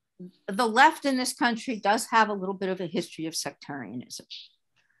 The left in this country does have a little bit of a history of sectarianism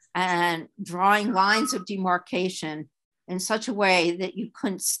and drawing lines of demarcation in such a way that you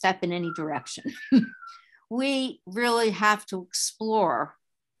couldn't step in any direction. We really have to explore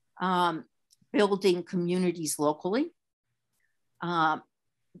building communities locally,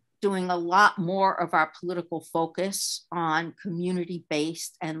 doing a lot more of our political focus on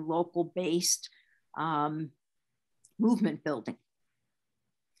community-based and local-based movement building.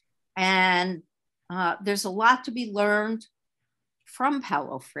 And there's a lot to be learned from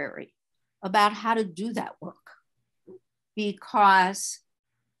Paulo Freire about how to do that work, because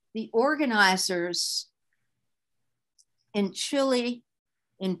the organizers in Chile,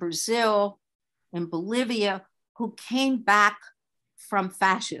 in Brazil, in Bolivia, who came back from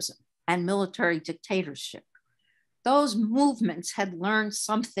fascism and military dictatorship, those movements had learned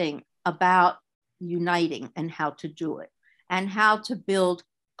something about uniting and how to do it, and how to build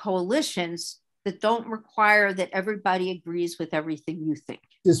coalitions that don't require that everybody agrees with everything you think.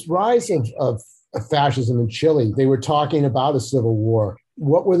 This rise of fascism in Chile, they were talking about a civil war.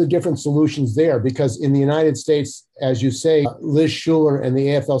 What were the different solutions there? Because in the United States, as you say, Liz Schuler and the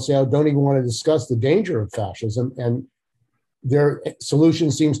AFL-CIO don't even want to discuss the danger of fascism. And their solution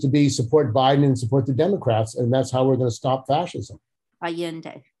seems to be support Biden and support the Democrats. And that's how we're going to stop fascism.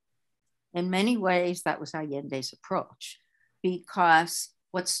 Allende. In many ways, that was Allende's approach, because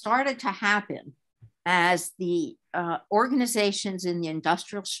what started to happen as the organizations in the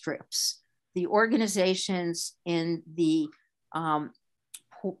industrial strips, the organizations in the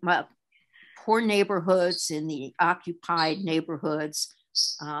poor neighborhoods, in the occupied neighborhoods,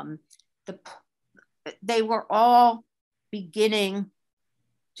 they were all beginning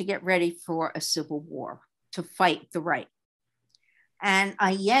to get ready for a civil war, to fight the right. And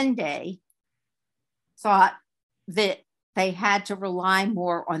Allende thought that they had to rely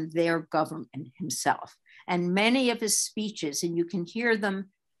more on their government himself. And many of his speeches, and you can hear them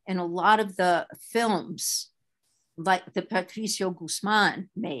in a lot of the films, like the Patricio Guzman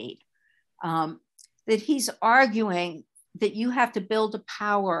made, that he's arguing that you have to build a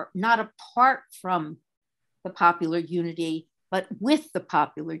power not apart from the popular unity, but with the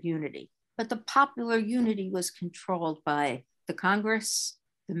popular unity. But the popular unity was controlled by the Congress,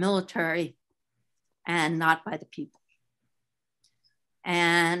 the military, and not by the people.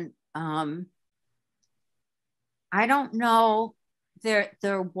 And I don't know,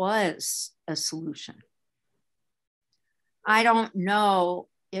 there was a solution. I don't know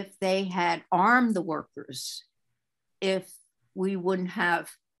if they had armed the workers, if we wouldn't have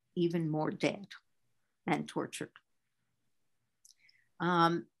even more dead and tortured.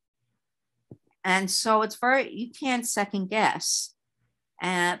 And so it's you can't second guess,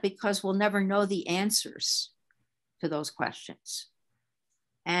 because we'll never know the answers to those questions.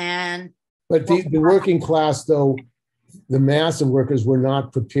 But the working class, though, the mass of workers were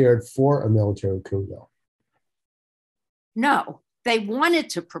not prepared for a military coup, though. No, they wanted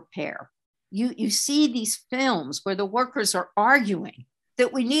to prepare. You see these films where the workers are arguing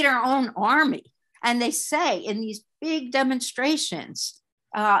that we need our own army. And they say in these big demonstrations,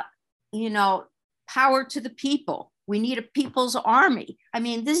 power to the people. We need a people's army. I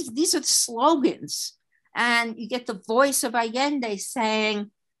mean, these are the slogans. And you get the voice of Allende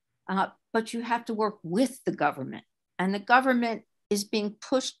saying, but you have to work with the government. And the government is being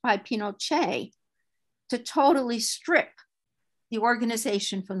pushed by Pinochet to totally strip the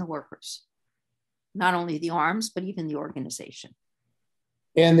organization from the workers. Not only the arms, but even the organization.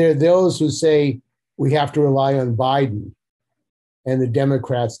 And there are those who say we have to rely on Biden and the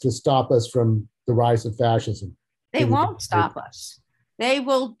Democrats to stop us from the rise of fascism. They won't stop us. They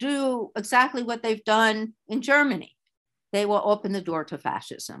will do exactly what they've done in Germany. They will open the door to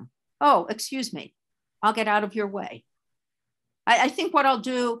fascism. Oh, excuse me, I'll get out of your way. I think what I'll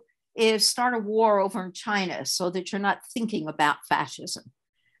do is start a war over in China so that you're not thinking about fascism.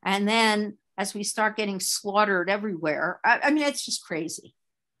 And then as we start getting slaughtered everywhere, I mean, it's just crazy,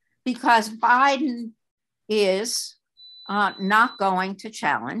 because Biden is not going to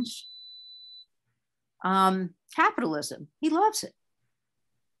challenge capitalism. He loves it.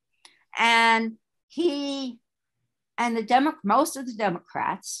 And most of the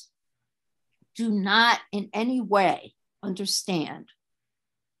Democrats do not in any way understand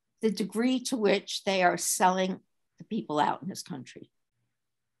the degree to which they are selling the people out in this country.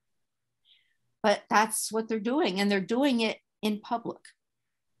 But that's what they're doing, and they're doing it in public.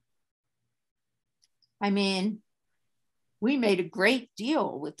 I mean, we made a great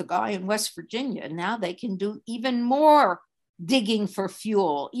deal with the guy in West Virginia. Now they can do even more digging for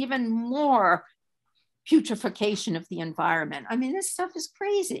fuel, even more putrefaction of the environment. I mean, this stuff is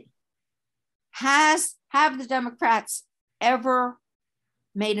crazy. Have the Democrats ever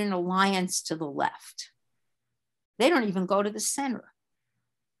made an alliance to the left? They don't even go to the center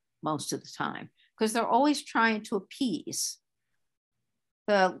most of the time, because they're always trying to appease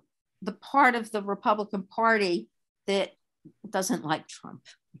the part of the Republican Party that doesn't like Trump.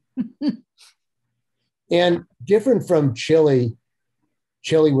 And different from Chile,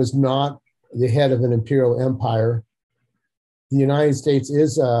 Chile was not the head of an imperial empire. The United States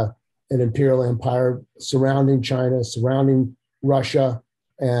is an imperial empire surrounding China, surrounding Russia,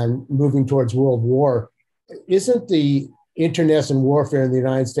 and moving towards world war. Isn't the internecine warfare in the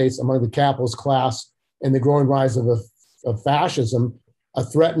United States among the capitalist class and the growing rise of fascism a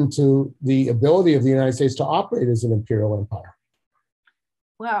threat to the ability of the United States to operate as an imperial empire?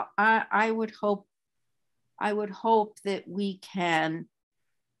 Well, I would hope that we can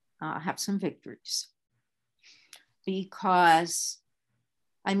have some victories, because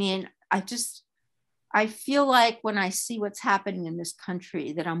I mean, I feel like when I see what's happening in this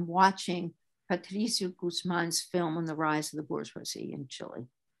country that I'm watching Patricio Guzman's film on the rise of the bourgeoisie in Chile.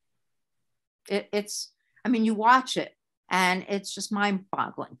 I mean, you watch it and it's just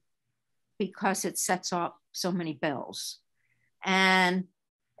mind-boggling, because it sets off so many bells. And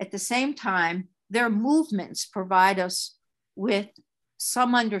at the same time, their movements provide us with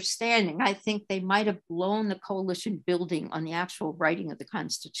some understanding. I think they might have blown the coalition building on the actual writing of the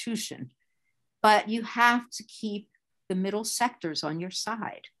Constitution, but you have to keep the middle sectors on your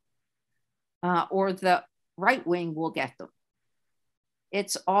side, or the right wing will get them.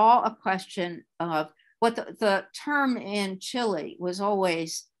 It's all a question of what the term in Chile was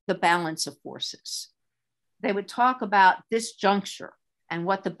always the balance of forces. They would talk about this juncture and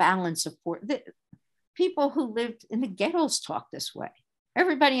what the balance of forces. People who lived in the ghettos talk this way.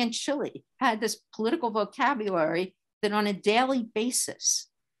 Everybody in Chile had this political vocabulary that on a daily basis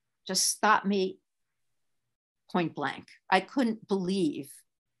just stopped me point blank. I couldn't believe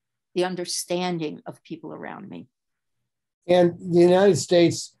the understanding of people around me. And the United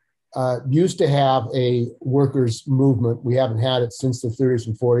States used to have a workers' movement. We haven't had it since the 30s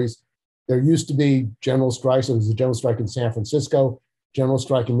and 40s. There used to be general strikes. There was a general strike in San Francisco, general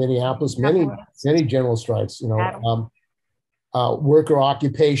strike in Minneapolis, many general strikes, worker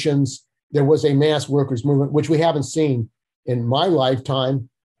occupations. There was a mass workers' movement, which we haven't seen in my lifetime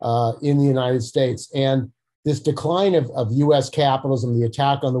in the United States. And this decline of US capitalism, the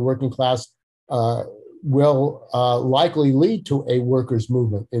attack on the working class, will likely lead to a workers'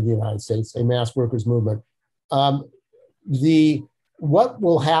 movement in the United States, a mass workers' movement. What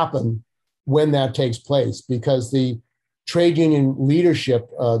will happen when that takes place? Because the trade union leadership,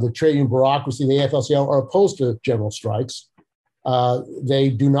 the trade union bureaucracy, the AFL-CIO are opposed to general strikes. They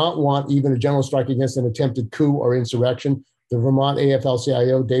do not want even a general strike against an attempted coup or insurrection. The Vermont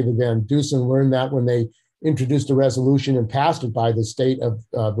AFL-CIO, David Van Dusen, learned that when they introduced a resolution and passed it by the state of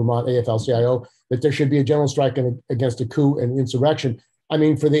Vermont AFL-CIO that there should be a general strike against a coup and insurrection. I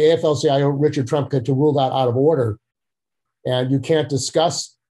mean, for the AFL-CIO, Richard Trump had to rule that out of order. And you can't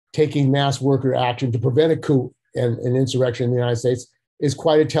discuss taking mass worker action to prevent a coup and an insurrection in the United States is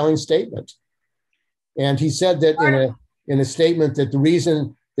quite a telling statement. And he said that in a statement that the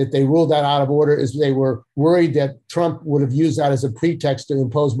reason that they ruled that out of order is they were worried that Trump would have used that as a pretext to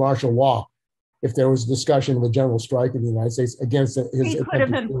impose martial law if there was a discussion of a general strike in the United States against his. He could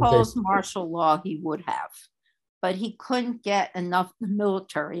have imposed martial law, he would have, but he couldn't get enough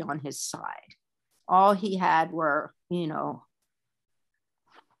military on his side. All he had were,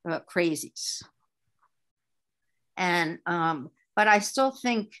 crazies. And, but I still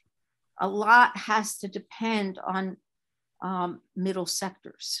think a lot has to depend on middle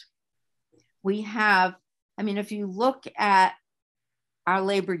sectors. We have, if you look at our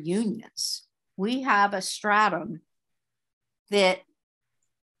labor unions, we have a stratum that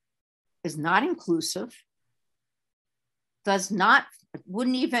is not inclusive,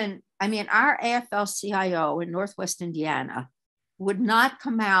 wouldn't even, our AFL-CIO in Northwest Indiana would not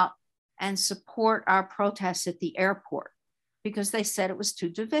come out and support our protests at the airport because they said it was too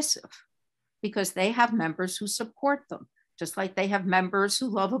divisive. because they have members who support them, just like they have members who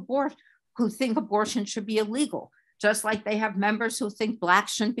love abortion, who think abortion should be illegal, just like they have members who think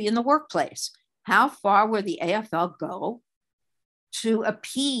Blacks shouldn't be in the workplace. How far will the AFL go to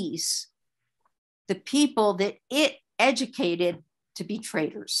appease the people that it educated to be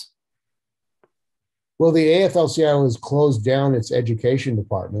traitors? Well, the AFL-CIO has closed down its education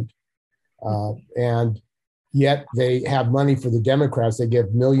department, and yet they have money for the Democrats. They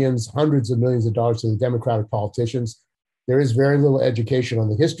give millions, hundreds of millions of dollars to the Democratic politicians. There is very little education on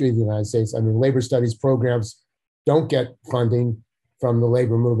the history of the United States. I mean, labor studies programs don't get funding from the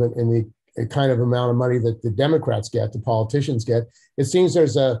labor movement in the kind of amount of money that the Democrats get, the politicians get. It seems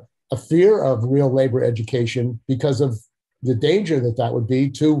there's a fear of real labor education because of the danger that that would be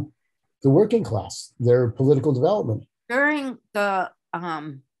to the working class, their political development. During the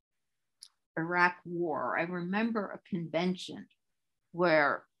Iraq War, I remember a convention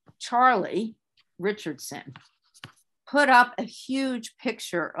where Charlie Richardson put up a huge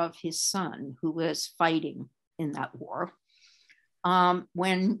picture of his son who was fighting in that war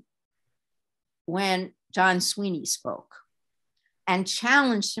when John Sweeney spoke and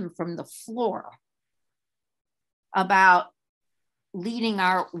challenged him from the floor about leading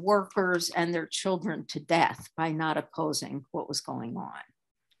our workers and their children to death by not opposing what was going on.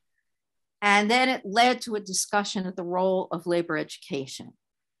 And then it led to a discussion of the role of labor education.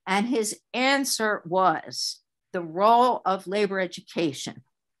 And his answer was, the role of labor education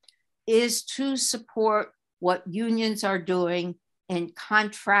is to support what unions are doing in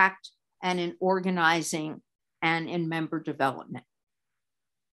contract and in organizing and in member development,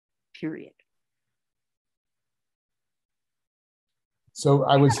 period. So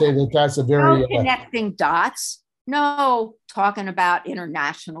I would say that that's a very... No connecting dots, no talking about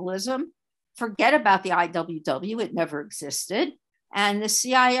internationalism. Forget about the IWW, it never existed. And the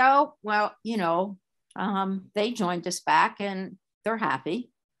CIO, well, you know, they joined us back and they're happy.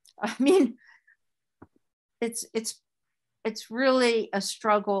 I mean, it's really a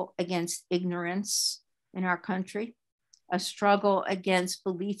struggle against ignorance in our country, a struggle against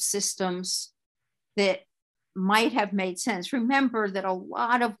belief systems that might have made sense. Remember that a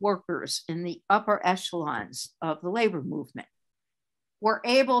lot of workers in the upper echelons of the labor movement were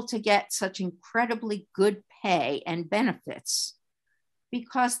able to get such incredibly good pay and benefits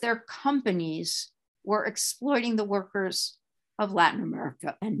because their companies were exploiting the workers of Latin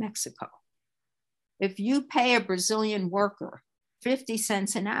America and Mexico. If you pay a Brazilian worker 50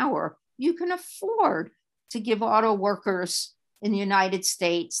 cents an hour, you can afford to give auto workers in the United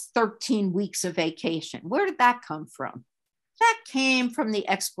States 13 weeks of vacation. Where did that come from? That came from the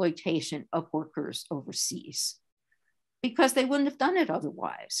exploitation of workers overseas because they wouldn't have done it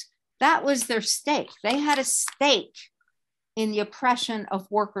otherwise. That was their stake. They had a stake in the oppression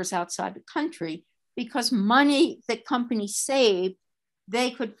of workers outside the country because money that companies saved, they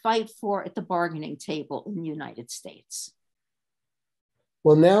could fight for at the bargaining table in the United States.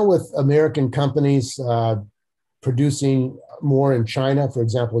 Well, now with American companies producing more in China, for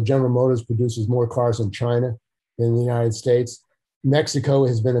example, General Motors produces more cars in China than in the United States. Mexico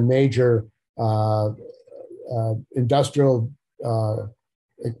has been a major industrial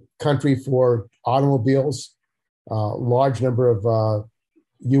country for automobiles, large number of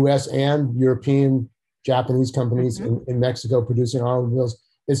US and European, Japanese companies in Mexico producing automobiles.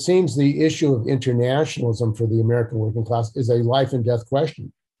 It seems the issue of internationalism for the American working class is a life and death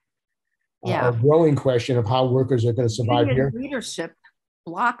question. A growing question of how workers are going to survive here. Leadership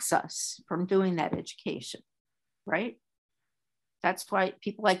blocks us from doing that education, right? That's why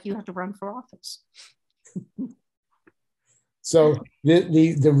people like you have to run for office. So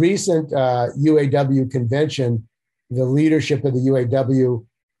the recent UAW convention, the leadership of the UAW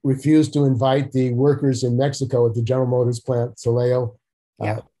refused to invite the workers in Mexico at the General Motors plant, Soleo,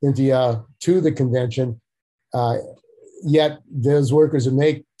 Cynthia, to the convention. Yet those workers who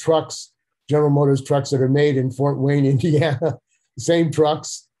make trucks, General Motors trucks that are made in Fort Wayne, Indiana, same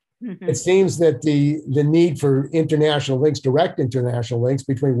trucks. It seems that the need for international links, direct international links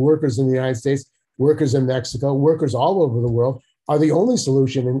between workers in the United States, workers in Mexico, workers all over the world, are the only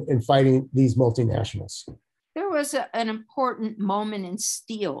solution in fighting these multinationals. There was an important moment in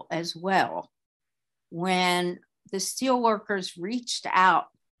steel as well, when the steel workers reached out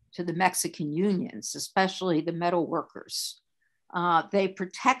to the Mexican unions, especially the metal workers. They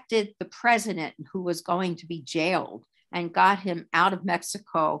protected the president who was going to be jailed and got him out of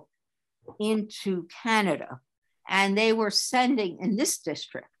Mexico into Canada. And they were sending, in this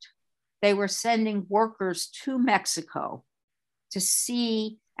district, they were sending workers to Mexico to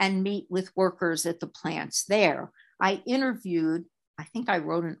see and meet with workers at the plants there. I interviewed I think I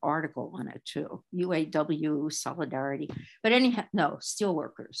wrote an article on it too, UAW solidarity. But anyhow, no,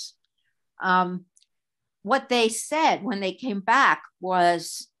 steelworkers. What they said when they came back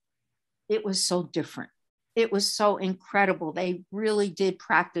was, it was so different. It was so incredible. They really did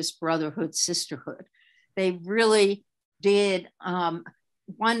practice brotherhood, sisterhood. They really did.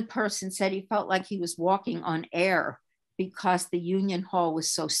 One person said he felt like he was walking on air because the Union Hall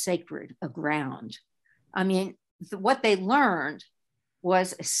was so sacred a ground. I mean, what they learned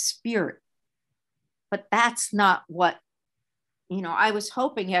was a spirit, but that's not what, I was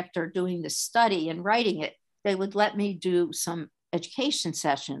hoping after doing the study and writing it, they would let me do some education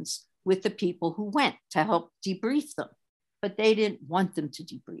sessions with the people who went to help debrief them, but they didn't want them to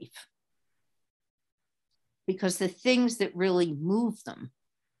debrief because the things that really moved them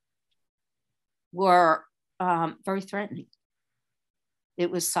were very threatening.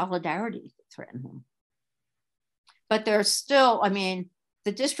 It was solidarity that threatened them. But there's still,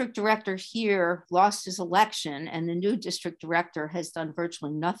 the district director here lost his election, and the new district director has done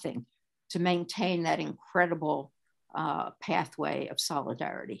virtually nothing to maintain that incredible pathway of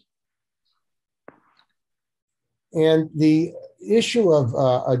solidarity. And the issue of,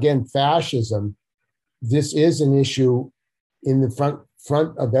 again, fascism, this is an issue in the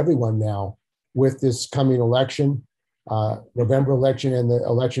front of everyone now with this coming election, November election and the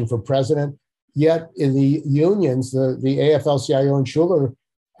election for president. Yet in the unions, the AFL-CIO and Chile,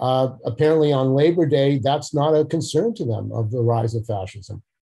 apparently on Labor Day, that's not a concern to them of the rise of fascism.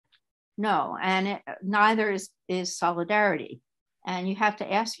 No, and neither is solidarity. And you have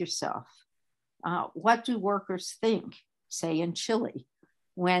to ask yourself, what do workers think, say in Chile,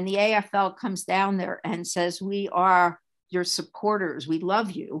 when the AFL comes down there and says, we are your supporters, we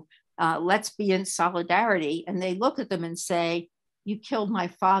love you, let's be in solidarity. And they look at them and say, you killed my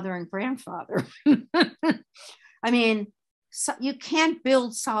father and grandfather. So you can't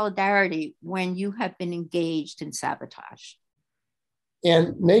build solidarity when you have been engaged in sabotage.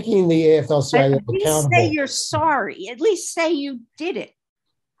 And making the AFL-CIO accountable. At least say you're sorry. At least say you did it.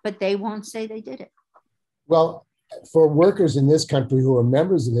 But they won't say they did it. Well, for workers in this country who are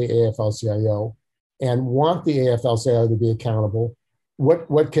members of the AFL-CIO and want the AFL-CIO to be accountable,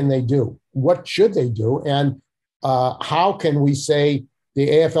 what can they do? What should they do? And how can we say the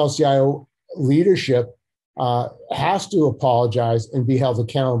AFL-CIO leadership has to apologize and be held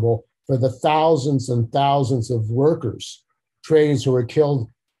accountable for the thousands and thousands of workers, trades who were killed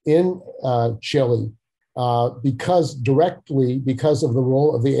in Chile because of the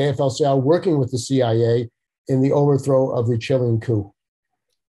role of the AFL-CIO working with the CIA in the overthrow of the Chilean coup?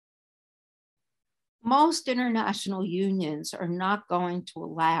 Most international unions are not going to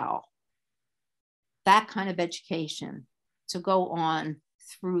allow that kind of education to go on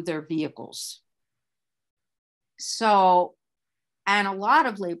through their vehicles. So, and a lot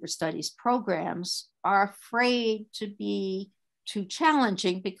of labor studies programs are afraid to be too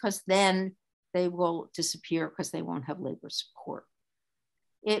challenging because then they will disappear because they won't have labor support.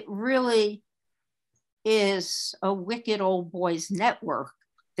 It really is a wicked old boys network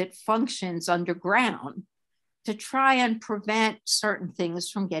that functions underground to try and prevent certain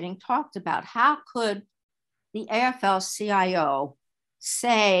things from getting talked about. How could the AFL-CIO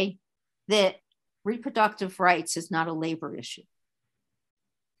say that reproductive rights is not a labor issue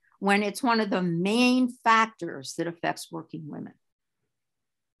when it's one of the main factors that affects working women?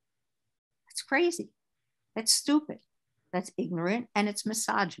 That's crazy. That's stupid. That's ignorant, and it's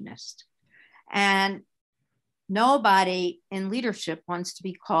misogynist. And nobody in leadership wants to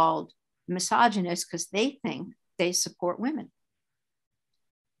be called misogynist because they think they support women.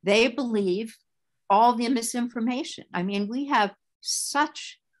 They believe all the misinformation. We have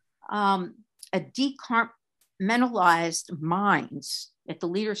such a decompartmentalized minds at the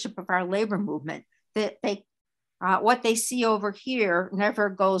leadership of our labor movement that what they see over here never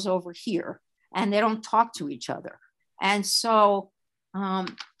goes over here, and they don't talk to each other. And so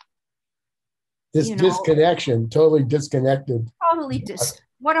disconnection, totally disconnected.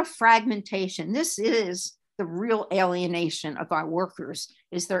 What a fragmentation. This is the real alienation of our workers,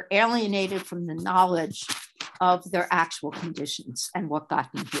 is they're alienated from the knowledge of their actual conditions and what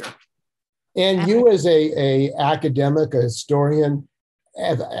got them here. And you as a academic, a historian,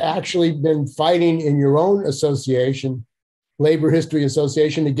 have actually been fighting in your own association, Labor History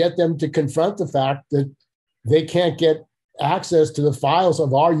Association, to get them to confront the fact that they can't get access to the files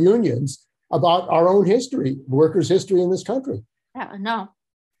of our unions about our own history, workers' history in this country. Yeah, no.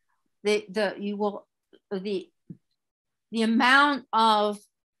 The amount of,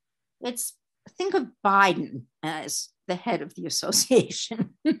 think of Biden as the head of the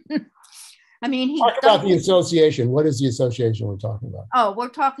association. I mean, he talk about the association. What is the association we're talking about? Oh, we're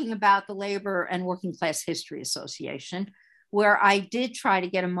talking about the Labor and Working Class History Association, where I did try to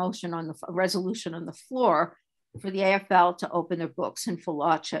get a resolution on the floor for the AFL to open their books in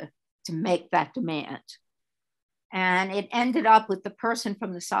Fallujah to make that demand. And it ended up with the person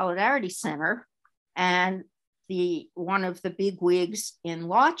from the Solidarity Center and one of the big wigs in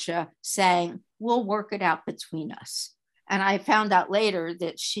Fallujah saying, we'll work it out between us. And I found out later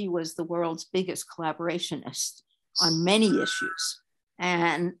that she was the world's biggest collaborationist on many issues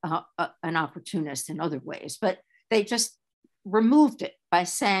and an opportunist in other ways. But they just removed it by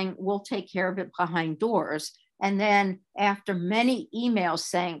saying, we'll take care of it behind doors. And then after many emails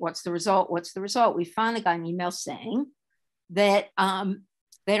saying, what's the result? What's the result? We finally got an email saying that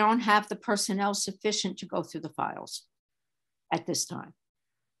they don't have the personnel sufficient to go through the files at this time.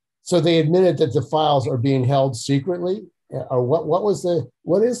 So they admitted that the files are being held secretly? Or what is that?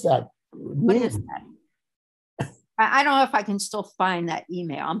 What is that? I don't know if I can still find that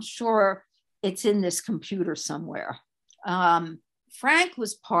email. I'm sure it's in this computer somewhere. Frank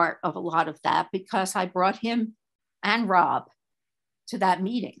was part of a lot of that because I brought him and Rob to that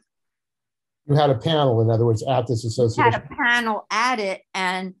meeting. You had a panel, in other words, at this association. We had a panel at it,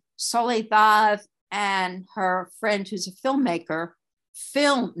 and Soledad and her friend, who's a filmmaker,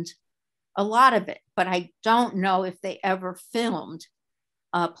 filmed a lot of it, but I don't know if they ever filmed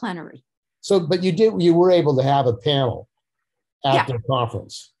plenary. So, but you were able to have a panel at the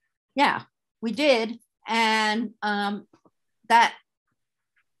conference. Yeah, we did. And that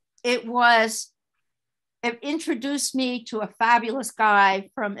it introduced me to a fabulous guy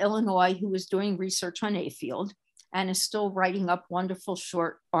from Illinois who was doing research on AFL and is still writing up wonderful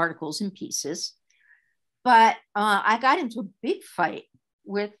short articles and pieces. But I got into a big fight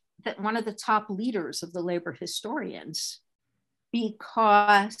with one of the top leaders of the labor historians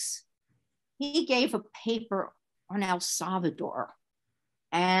because he gave a paper on El Salvador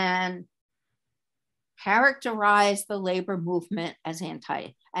and characterized the labor movement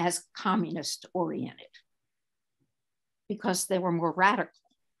as communist oriented because they were more radical.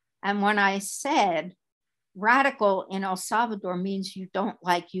 And when I said radical in El Salvador means you don't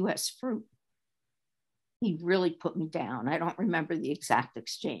like US fruit, he really put me down. I don't remember the exact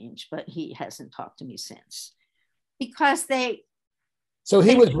exchange, but he hasn't talked to me since because So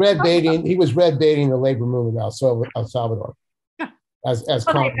he was red baiting the labor movement in El Salvador. Yeah. As that's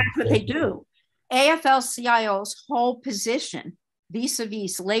what they do. AFL-CIO's whole position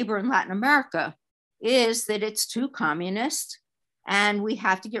vis-a-vis labor in Latin America is that it's too communist and we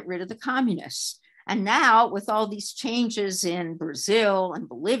have to get rid of the communists. And now with all these changes in Brazil and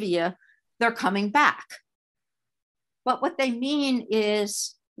Bolivia, they're coming back. But what they mean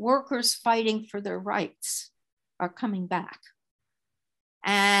is workers fighting for their rights are coming back.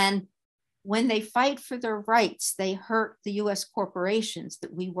 And when they fight for their rights, they hurt the US corporations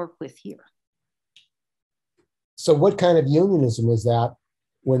that we work with here. So what kind of unionism is that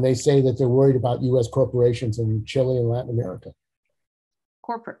when they say that they're worried about US corporations in Chile and Latin America?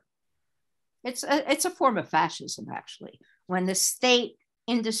 Corporate. It's a form of fascism, actually. When the state,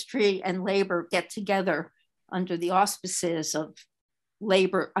 industry, and labor get together under the auspices of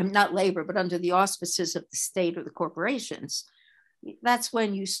under the auspices of the state or the corporations, that's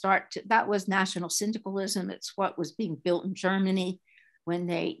when you start that was national syndicalism. It's what was being built in Germany when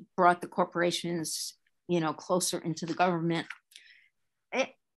they brought the corporations, closer into the government.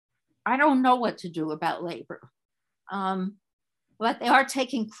 I don't know what to do about labor, but they are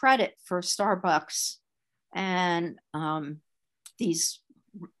taking credit for Starbucks and these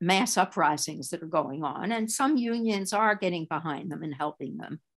mass uprisings that are going on. And some unions are getting behind them and helping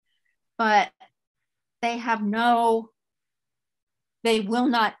them, but they will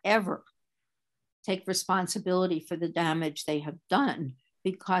not ever take responsibility for the damage they have done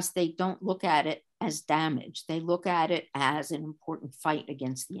because they don't look at it as damage. They look at it as an important fight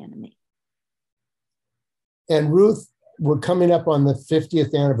against the enemy. And Ruth, we're coming up on the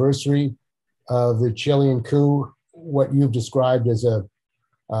 50th anniversary of the Chilean coup, what you've described as a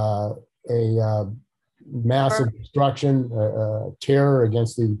massive destruction, terror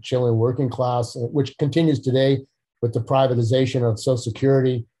against the Chilean working class, which continues today with the privatization of Social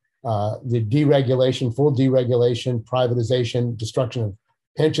Security, the deregulation, full deregulation, privatization, destruction of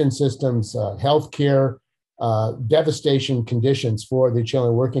pension systems, healthcare, devastation conditions for the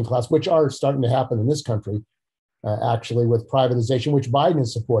Chilean working class, which are starting to happen in this country, actually, with privatization, which Biden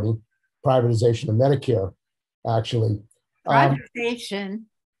is supporting, privatization of Medicare, actually. Privatization,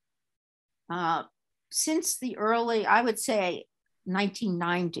 since the early, I would say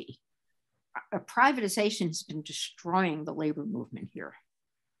 1990, privatization has been destroying the labor movement here.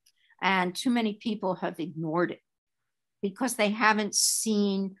 And too many people have ignored it because they haven't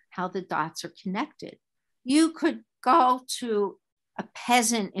seen how the dots are connected. You could go to a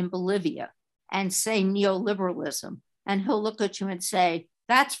peasant in Bolivia and say neoliberalism, and he'll look at you and say,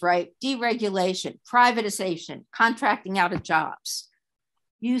 that's right, deregulation, privatization, contracting out of jobs.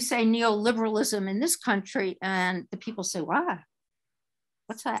 You say neoliberalism in this country, and the people say, wow,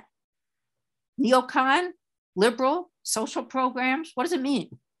 what's that? Neocon, liberal, social programs, what does it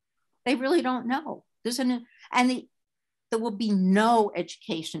mean? They really don't know. There will be no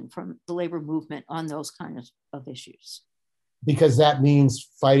education from the labor movement on those kinds of issues. Because that means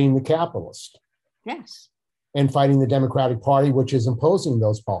fighting the capitalist. Yes. And fighting the Democratic Party, which is imposing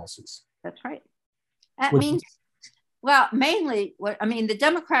those policies. That's right. That means, well, mainly, the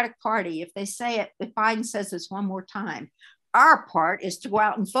Democratic Party, if they say it, if Biden says this one more time, our part is to go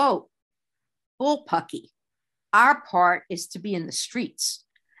out and vote. Bullpucky. Our part is to be in the streets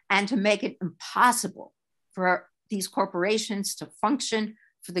and to make it impossible for these corporations to function,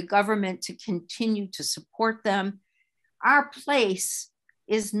 for the government to continue to support them. Our place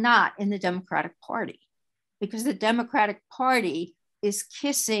is not in the Democratic Party, because the Democratic Party is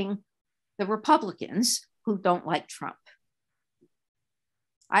kissing the Republicans who don't like Trump.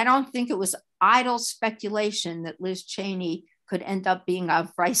 I don't think it was idle speculation that Liz Cheney could end up being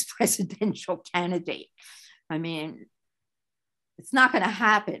a vice presidential candidate. I mean, it's not going to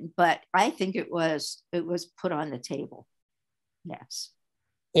happen, but I think it was put on the table. Yes.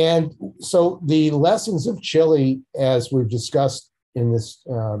 And so the lessons of Chile, as we've discussed in this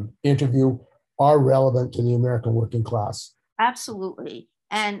interview, are relevant to the American working class. Absolutely.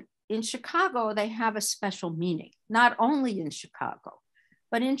 And in Chicago, they have a special meaning, not only in Chicago,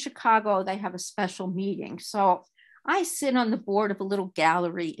 but in Chicago, they have a special meeting. So I sit on the board of a little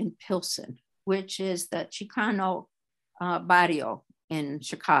gallery in Pilsen, which is the Chicano barrio in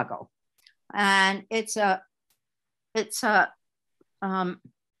Chicago. And it's a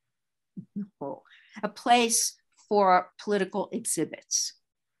place for political exhibits.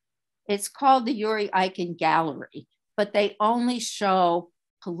 It's called the Yuri Eichen Gallery, but they only show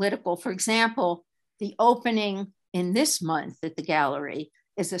political. For example, the opening in this month at the gallery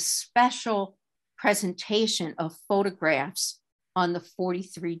is a special presentation of photographs on the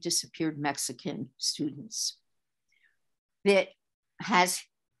 43 disappeared Mexican students. That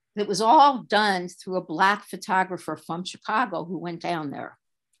was all done through a Black photographer from Chicago who went down there.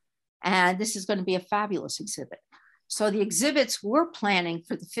 And this is going to be a fabulous exhibit. So the exhibits we're planning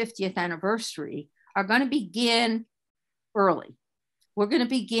for the 50th anniversary are going to begin early. We're going to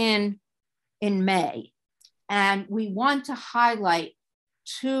begin in May. And we want to highlight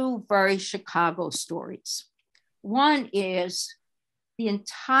two very Chicago stories. One is the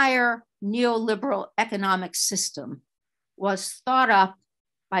entire neoliberal economic system was thought up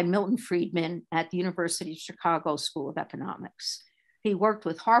by Milton Friedman at the University of Chicago School of Economics. He worked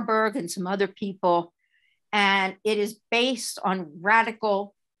with Harburg and some other people, and it is based on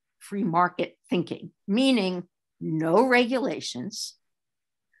radical free market thinking, meaning no regulations,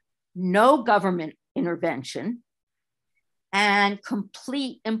 no government intervention, and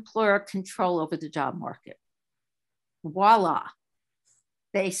complete employer control over the job market. Voila.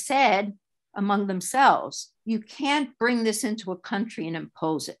 They said among themselves, you can't bring this into a country and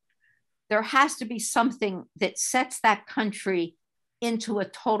impose it. There has to be something that sets that country into a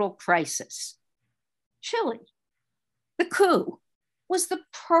total crisis. Chile, the coup, was the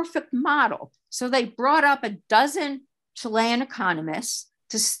perfect model. So they brought up a dozen Chilean economists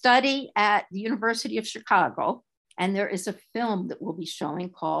to study at the University of Chicago. And there is a film that we'll be showing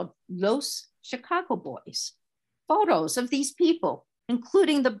called Los Chicago Boys. Photos of these people,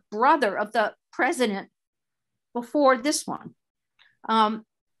 including the brother of the president before this one,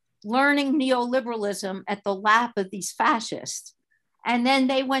 learning neoliberalism at the lap of these fascists. And then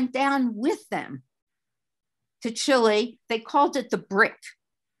they went down with them to Chile. They called it the BRIC.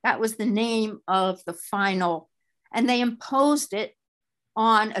 That was the name of the final. And they imposed it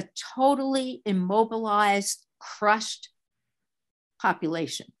on a totally immobilized, crushed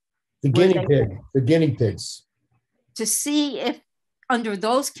population. The guinea pigs. To see if under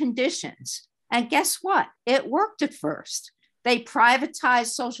those conditions, and guess what? It worked at first. They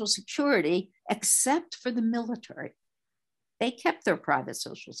privatized Social Security, except for the military. They kept their private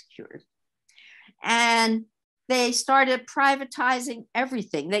Social Security. And they started privatizing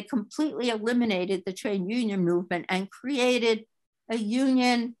everything. They completely eliminated the trade union movement and created a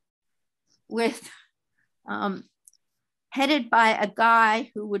union with headed by a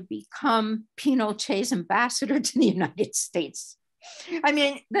guy who would become Pinochet's ambassador to the United States. I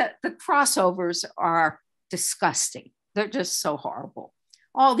mean, the crossovers are disgusting. They're just so horrible.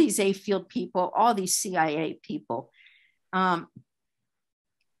 all these AFL people, all these CIA people.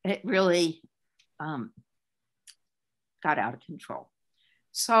 It really got out of control.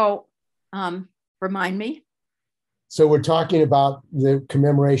 So remind me. So we're talking about the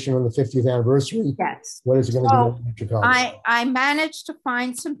commemoration on the 50th anniversary. Yes. What is it going to be in Chicago? I managed to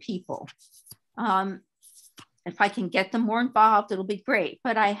find some people. If I can get them more involved, it'll be great.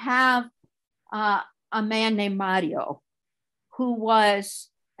 But I have a man named Mario, who was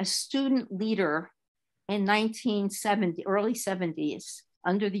a student leader in 1970, early 70s,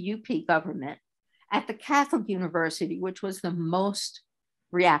 under the UP government at the Catholic University, which was the most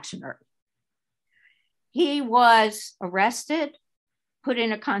reactionary. He was arrested, put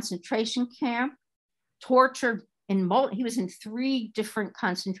in a concentration camp, tortured he was in 3 different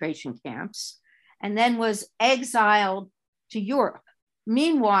concentration camps, and then was exiled to Europe.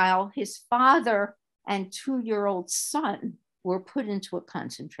 Meanwhile, his father and 2-year-old son were put into a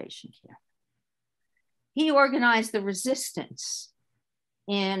concentration camp. He organized the resistance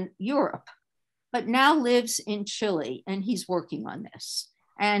in Europe, but now lives in Chile, and he's working on this.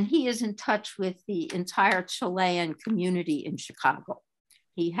 And he is in touch with the entire Chilean community in Chicago.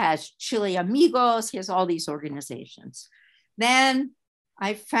 He has Chile Amigos, he has all these organizations. Then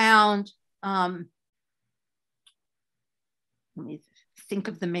I found, let me think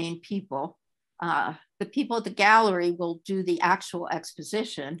of the main people. The people at the gallery will do the actual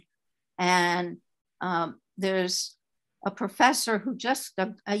exposition. And there's a professor who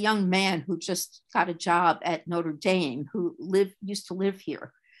a young man who just got a job at Notre Dame, who used to live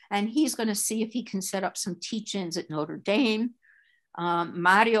here. And he's going to see if he can set up some teach-ins at Notre Dame.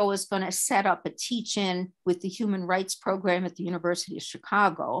 Mario is going to set up a teach-in with the Human Rights Program at the University of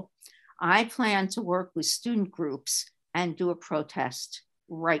Chicago. I plan to work with student groups and do a protest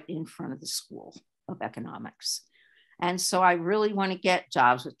right in front of the School of Economics. And so I really want to get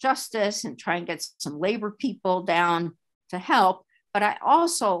Jobs with Justice and try and get some labor people down to help. But I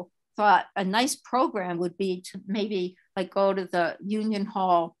also thought a nice program would be to maybe like go to the Union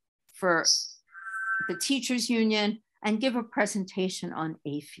Hall for the teachers union and give a presentation on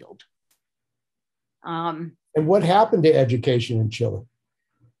AFL. And what happened to education in Chile?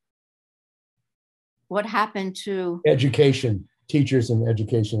 What happened to education, teachers and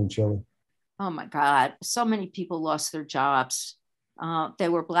education in Chile? Oh my God, so many people lost their jobs. They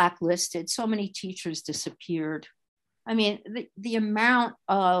were blacklisted. So many teachers disappeared. I mean, the amount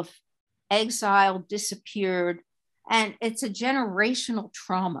of exile disappeared, and it's a generational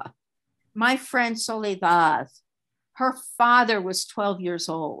trauma. My friend Soledad, her father was 12 years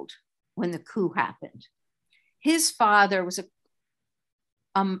old when the coup happened. His father was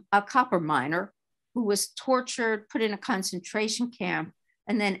a copper miner who was tortured, put in a concentration camp,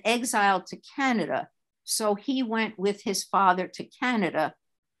 and then exiled to Canada. So he went with his father to Canada,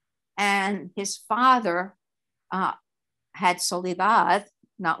 and his father had Soledad,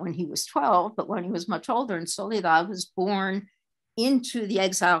 not when he was 12, but when he was much older, and Soledad was born into the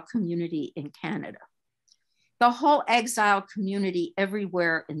exile community in Canada. The whole exile community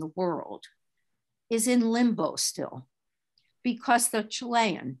everywhere in the world is in limbo still because they're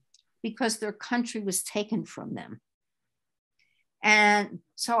Chilean, because their country was taken from them. And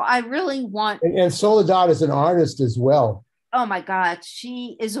so I really want... And Soledad is an artist as well. Oh my God,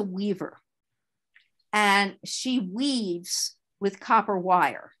 she is a weaver. And she weaves with copper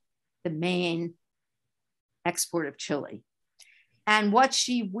wire, the main export of Chile. And what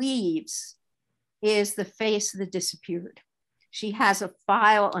she weaves is the face of the disappeared. She has a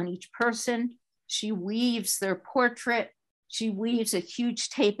file on each person. She weaves their portrait. She weaves a huge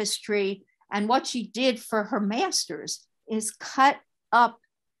tapestry. And what she did for her masters is cut up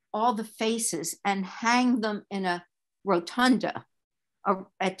all the faces and hang them in a rotunda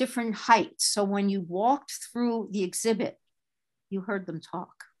at different heights. So when you walked through the exhibit, you heard them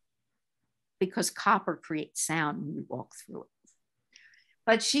talk because copper creates sound when you walk through it.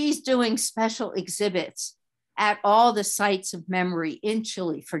 But she's doing special exhibits at all the sites of memory in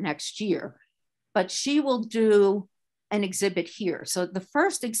Chile for next year. But she will do an exhibit here. So the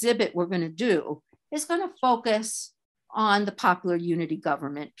first exhibit we're going to do is going to focus on the popular unity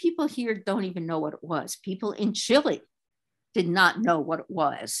government. People here don't even know what it was. People in Chile did not know what it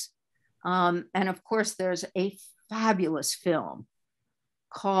was. And of course, there's a fabulous film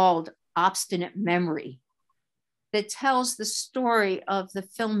called Obstinate Memory that tells the story of the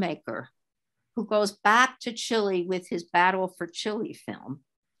filmmaker who goes back to Chile with his Battle for Chile film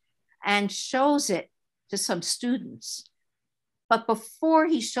and shows it to some students. But before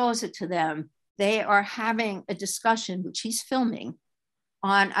he shows it to them, they are having a discussion, which he's filming,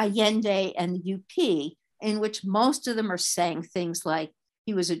 on Allende and the UP, in which most of them are saying things like,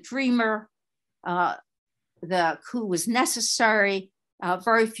 He was a dreamer. The coup was necessary.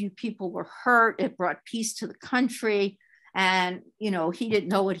 Very few people were hurt. It brought peace to the country. And, you know, he didn't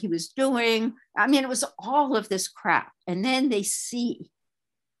know what he was doing. I mean, it was all of this crap. And then they see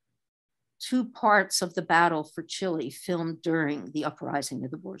two parts of the battle for Chile filmed during the uprising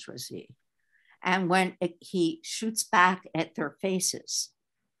of the bourgeoisie. And when he shoots back at their faces,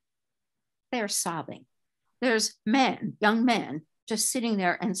 they're sobbing. There's men, young men, just sitting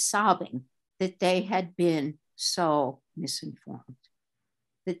there and sobbing that they had been so misinformed,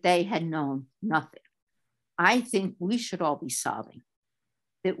 that they had known nothing. I think we should all be sobbing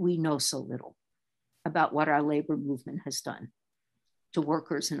that we know so little about what our labor movement has done to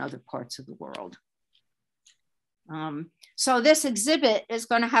workers in other parts of the world. So this exhibit is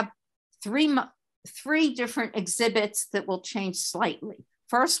going to have three different exhibits that will change slightly.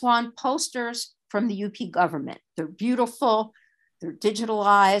 First one, posters from the UP government. They're beautiful, they're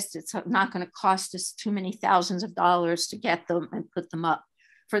digitalized. It's not going to cost us too many thousands of dollars to get them and put them up.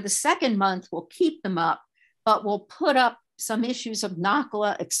 For the second month, we'll keep them up, but we'll put up some issues of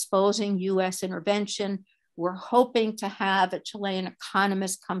NACLA exposing US intervention. We're hoping to have a Chilean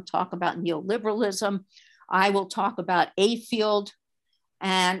economist come talk about neoliberalism. I will talk about AIFLD,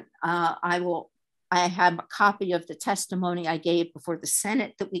 and I have a copy of the testimony I gave before the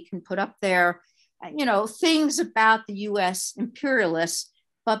Senate that we can put up there. You know, things about the US imperialists,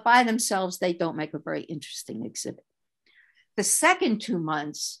 but by themselves, they don't make a very interesting exhibit. The second 2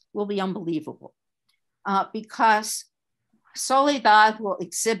 months will be unbelievable because Soledad will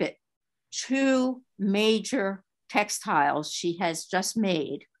exhibit two major textiles she has just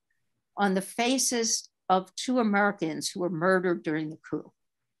made on the faces of two Americans who were murdered during the coup.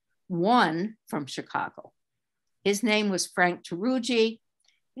 One from Chicago. His name was Frank Tarugi.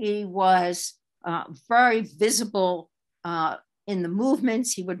 He was very visible in the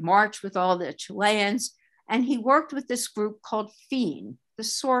movements. He would march with all the Chileans, and he worked with this group called FEAN, the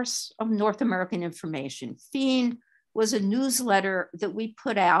Source of North American Information. FEAN was a newsletter that we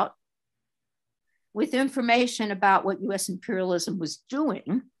put out with information about what US imperialism was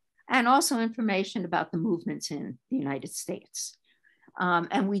doing, and also information about the movements in the United States.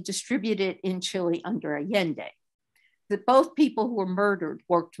 And we distributed it in Chile under Allende. That both people who were murdered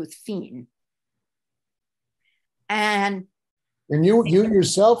worked with FEAN. And you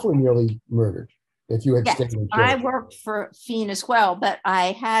yourself were nearly murdered if you had stayed in Chile. I worked for FEAN as well, but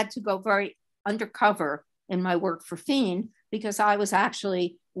I had to go very undercover in my work for FEAN because I was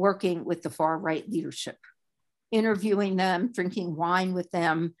actually working with the far right leadership, interviewing them, drinking wine with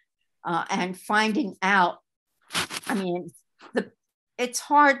them, and finding out. I mean, it's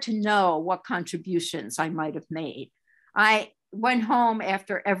hard to know what contributions I might have made. I went home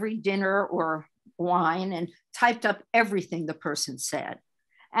after every dinner or wine and typed up everything the person said.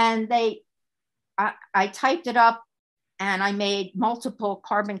 And I typed it up and I made multiple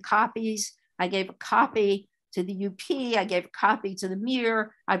carbon copies. I gave a copy to the UP, I gave a copy to the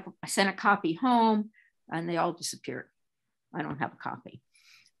Mirror, I sent a copy home, and they all disappeared. I don't have a copy.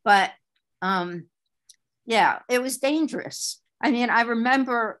 But yeah, it was dangerous. I mean, I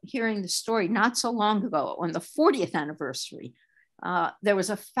remember hearing the story not so long ago on the 40th anniversary. There was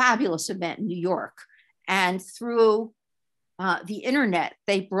a fabulous event in New York, and through the internet,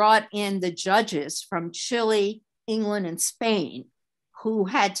 they brought in the judges from Chile, England, and Spain, who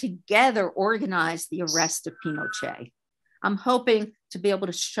had together organized the arrest of Pinochet. I'm hoping to be able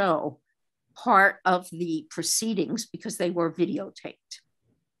to show part of the proceedings because they were videotaped.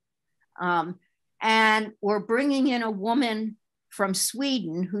 And we're bringing in a woman from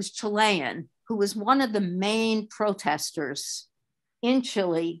Sweden who's Chilean, who was one of the main protesters in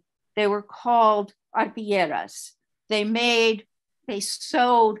Chile. They were called arpilleras. They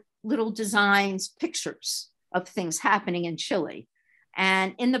sewed little designs, pictures of things happening in Chile.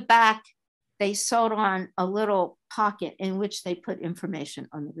 And in the back, they sewed on a little pocket in which they put information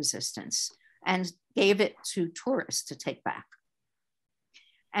on the resistance and gave it to tourists to take back.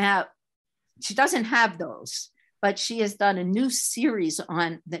 She doesn't have those, but she has done a new series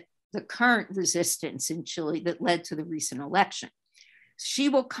on the current resistance in Chile that led to the recent election. She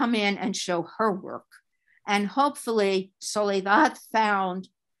will come in and show her work. And hopefully Soledad found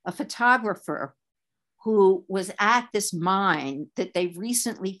a photographer who was at this mine that they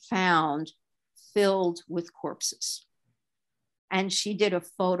recently found filled with corpses. And she did a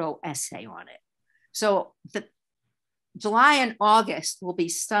photo essay on it. So the July and August will be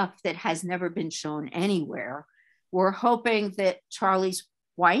stuff that has never been shown anywhere. We're hoping that Charlie's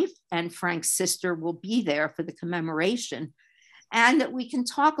wife and Frank's sister will be there for the commemoration, and that we can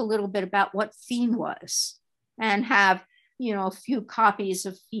talk a little bit about what FEAN was and have, a few copies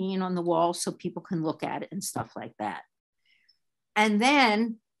of Fiend on the wall so people can look at it and stuff like that. And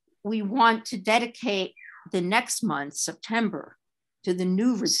then we want to dedicate the next month, September, to the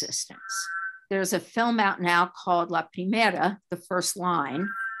new resistance. There's a film out now called La Primera, the first line,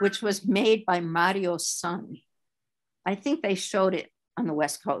 which was made by Mario's son. I think they showed it on the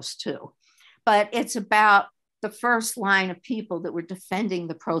West Coast too. But it's about the first line of people that were defending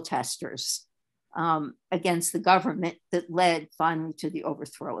the protesters against the government that led finally to the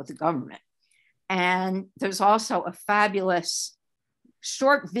overthrow of the government. And there's also a fabulous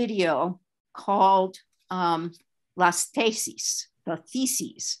short video called Las Tesis, the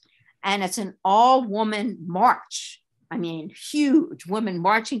Theses. And it's an all-woman march. I mean, huge women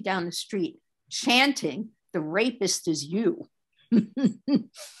marching down the street, chanting, "The rapist is you."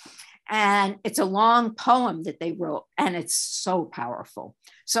 And it's a long poem that they wrote, and it's so powerful.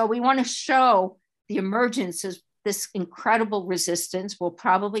 So we want to show the emergence of this incredible resistance. We'll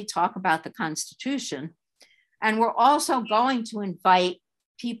probably talk about the Constitution. And we're also going to invite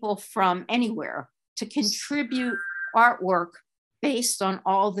people from anywhere to contribute artwork based on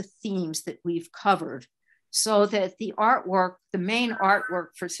all the themes that we've covered, so that the artwork, the main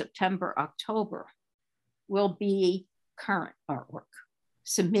artwork for September, October, will be current artwork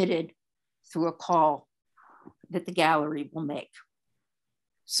submitted through a call that the gallery will make.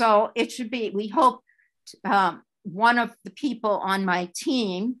 So it should be, we hope, one of the people on my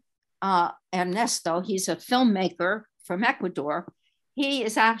team, Ernesto, he's a filmmaker from Ecuador. He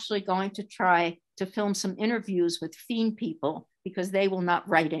is actually going to try to film some interviews with Fiend people because they will not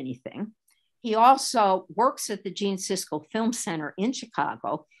write anything. He also works at the Gene Siskel Film Center in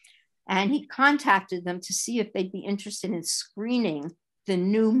Chicago, and he contacted them to see if they'd be interested in screening the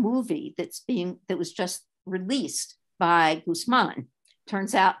new movie that was just released by Guzman.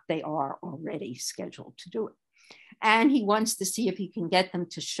 Turns out they are already scheduled to do it. And he wants to see if he can get them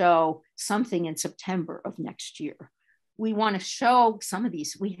to show something in September of next year. We want to show some of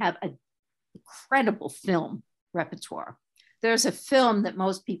these. We have an incredible film repertoire. There's a film that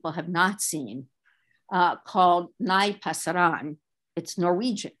most people have not seen called Nei Passaran. It's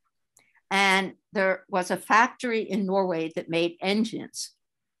Norwegian. And there was a factory in Norway that made engines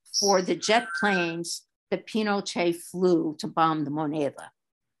for the jet planes that Pinochet flew to bomb the Moneda.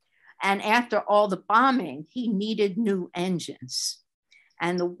 And after all the bombing, he needed new engines.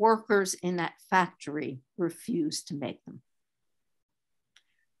 And the workers in that factory refused to make them.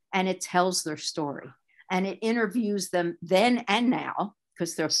 And it tells their story. And it interviews them then and now,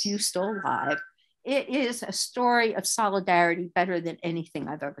 because there are few still alive. It is a story of solidarity better than anything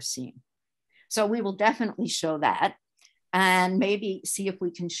I've ever seen. So we will definitely show that and maybe see if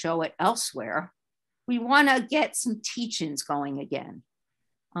we can show it elsewhere. We want to get some teach-ins going again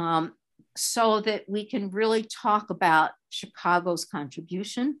so that we can really talk about Chicago's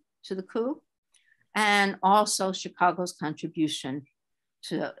contribution to the coup and also Chicago's contribution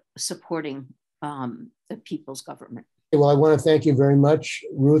to supporting the people's government. Well, I want to thank you very much,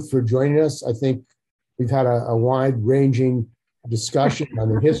 Ruth, for joining us. I think we've had a wide-ranging discussion on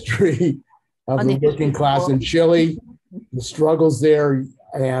the history of the working class in Chile, the struggles there,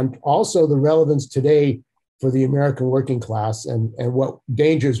 and also the relevance today for the American working class and what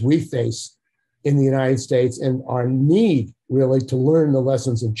dangers we face in the United States and our need really to learn the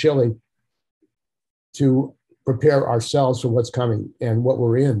lessons of Chile to prepare ourselves for what's coming and what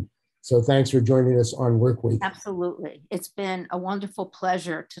we're in. So thanks for joining us on Work Week. Absolutely. It's been a wonderful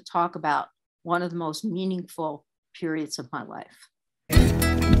pleasure to talk about one of the most meaningful periods of my life.